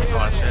dual pack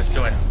punch and it's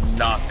doing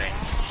nothing.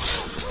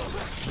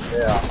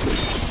 Yeah.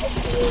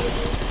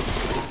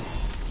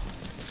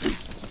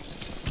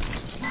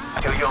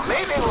 Do you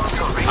maybe want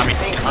to I mean,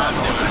 rethink I'm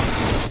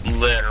doing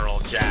literal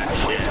jack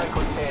shit. I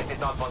could say I did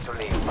not want to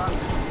leave, but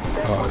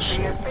there Oh, would be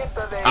shit. a bit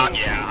of a...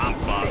 Yeah, I'm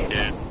fucked,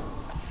 dude.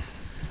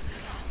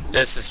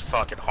 This is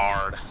fucking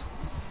hard.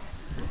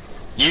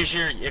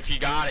 If you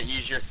got it,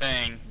 use your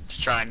thing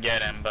to try and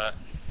get him, but...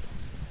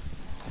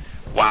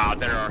 Wow,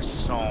 there are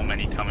so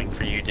many coming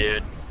for you,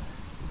 dude.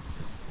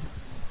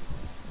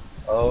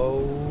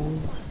 Oh,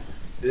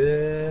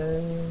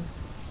 shit.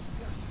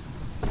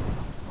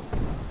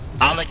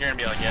 I don't think you're gonna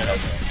be able to get him.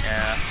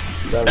 Yeah.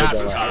 That's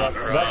That's a- tough,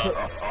 bro.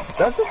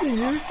 That's such a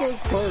useless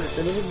perk.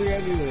 It doesn't do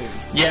anything.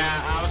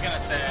 Yeah, I was gonna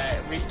say,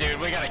 dude,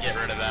 we gotta get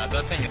rid of that.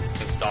 That thing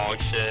is dog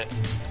shit.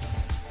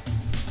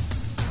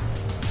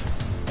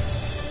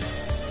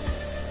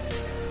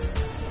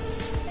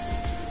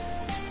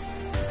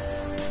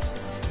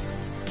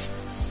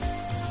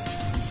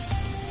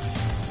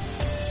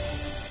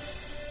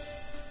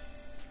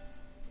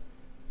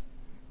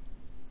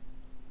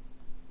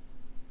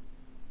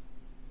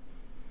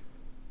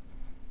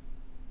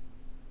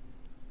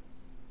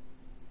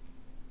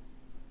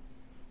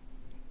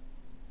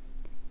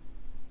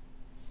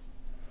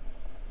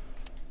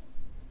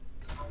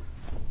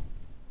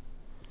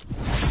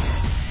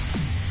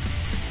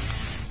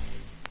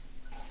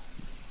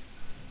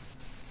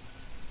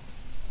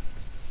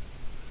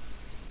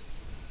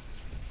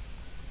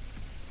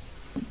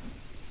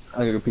 I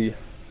gotta go pee.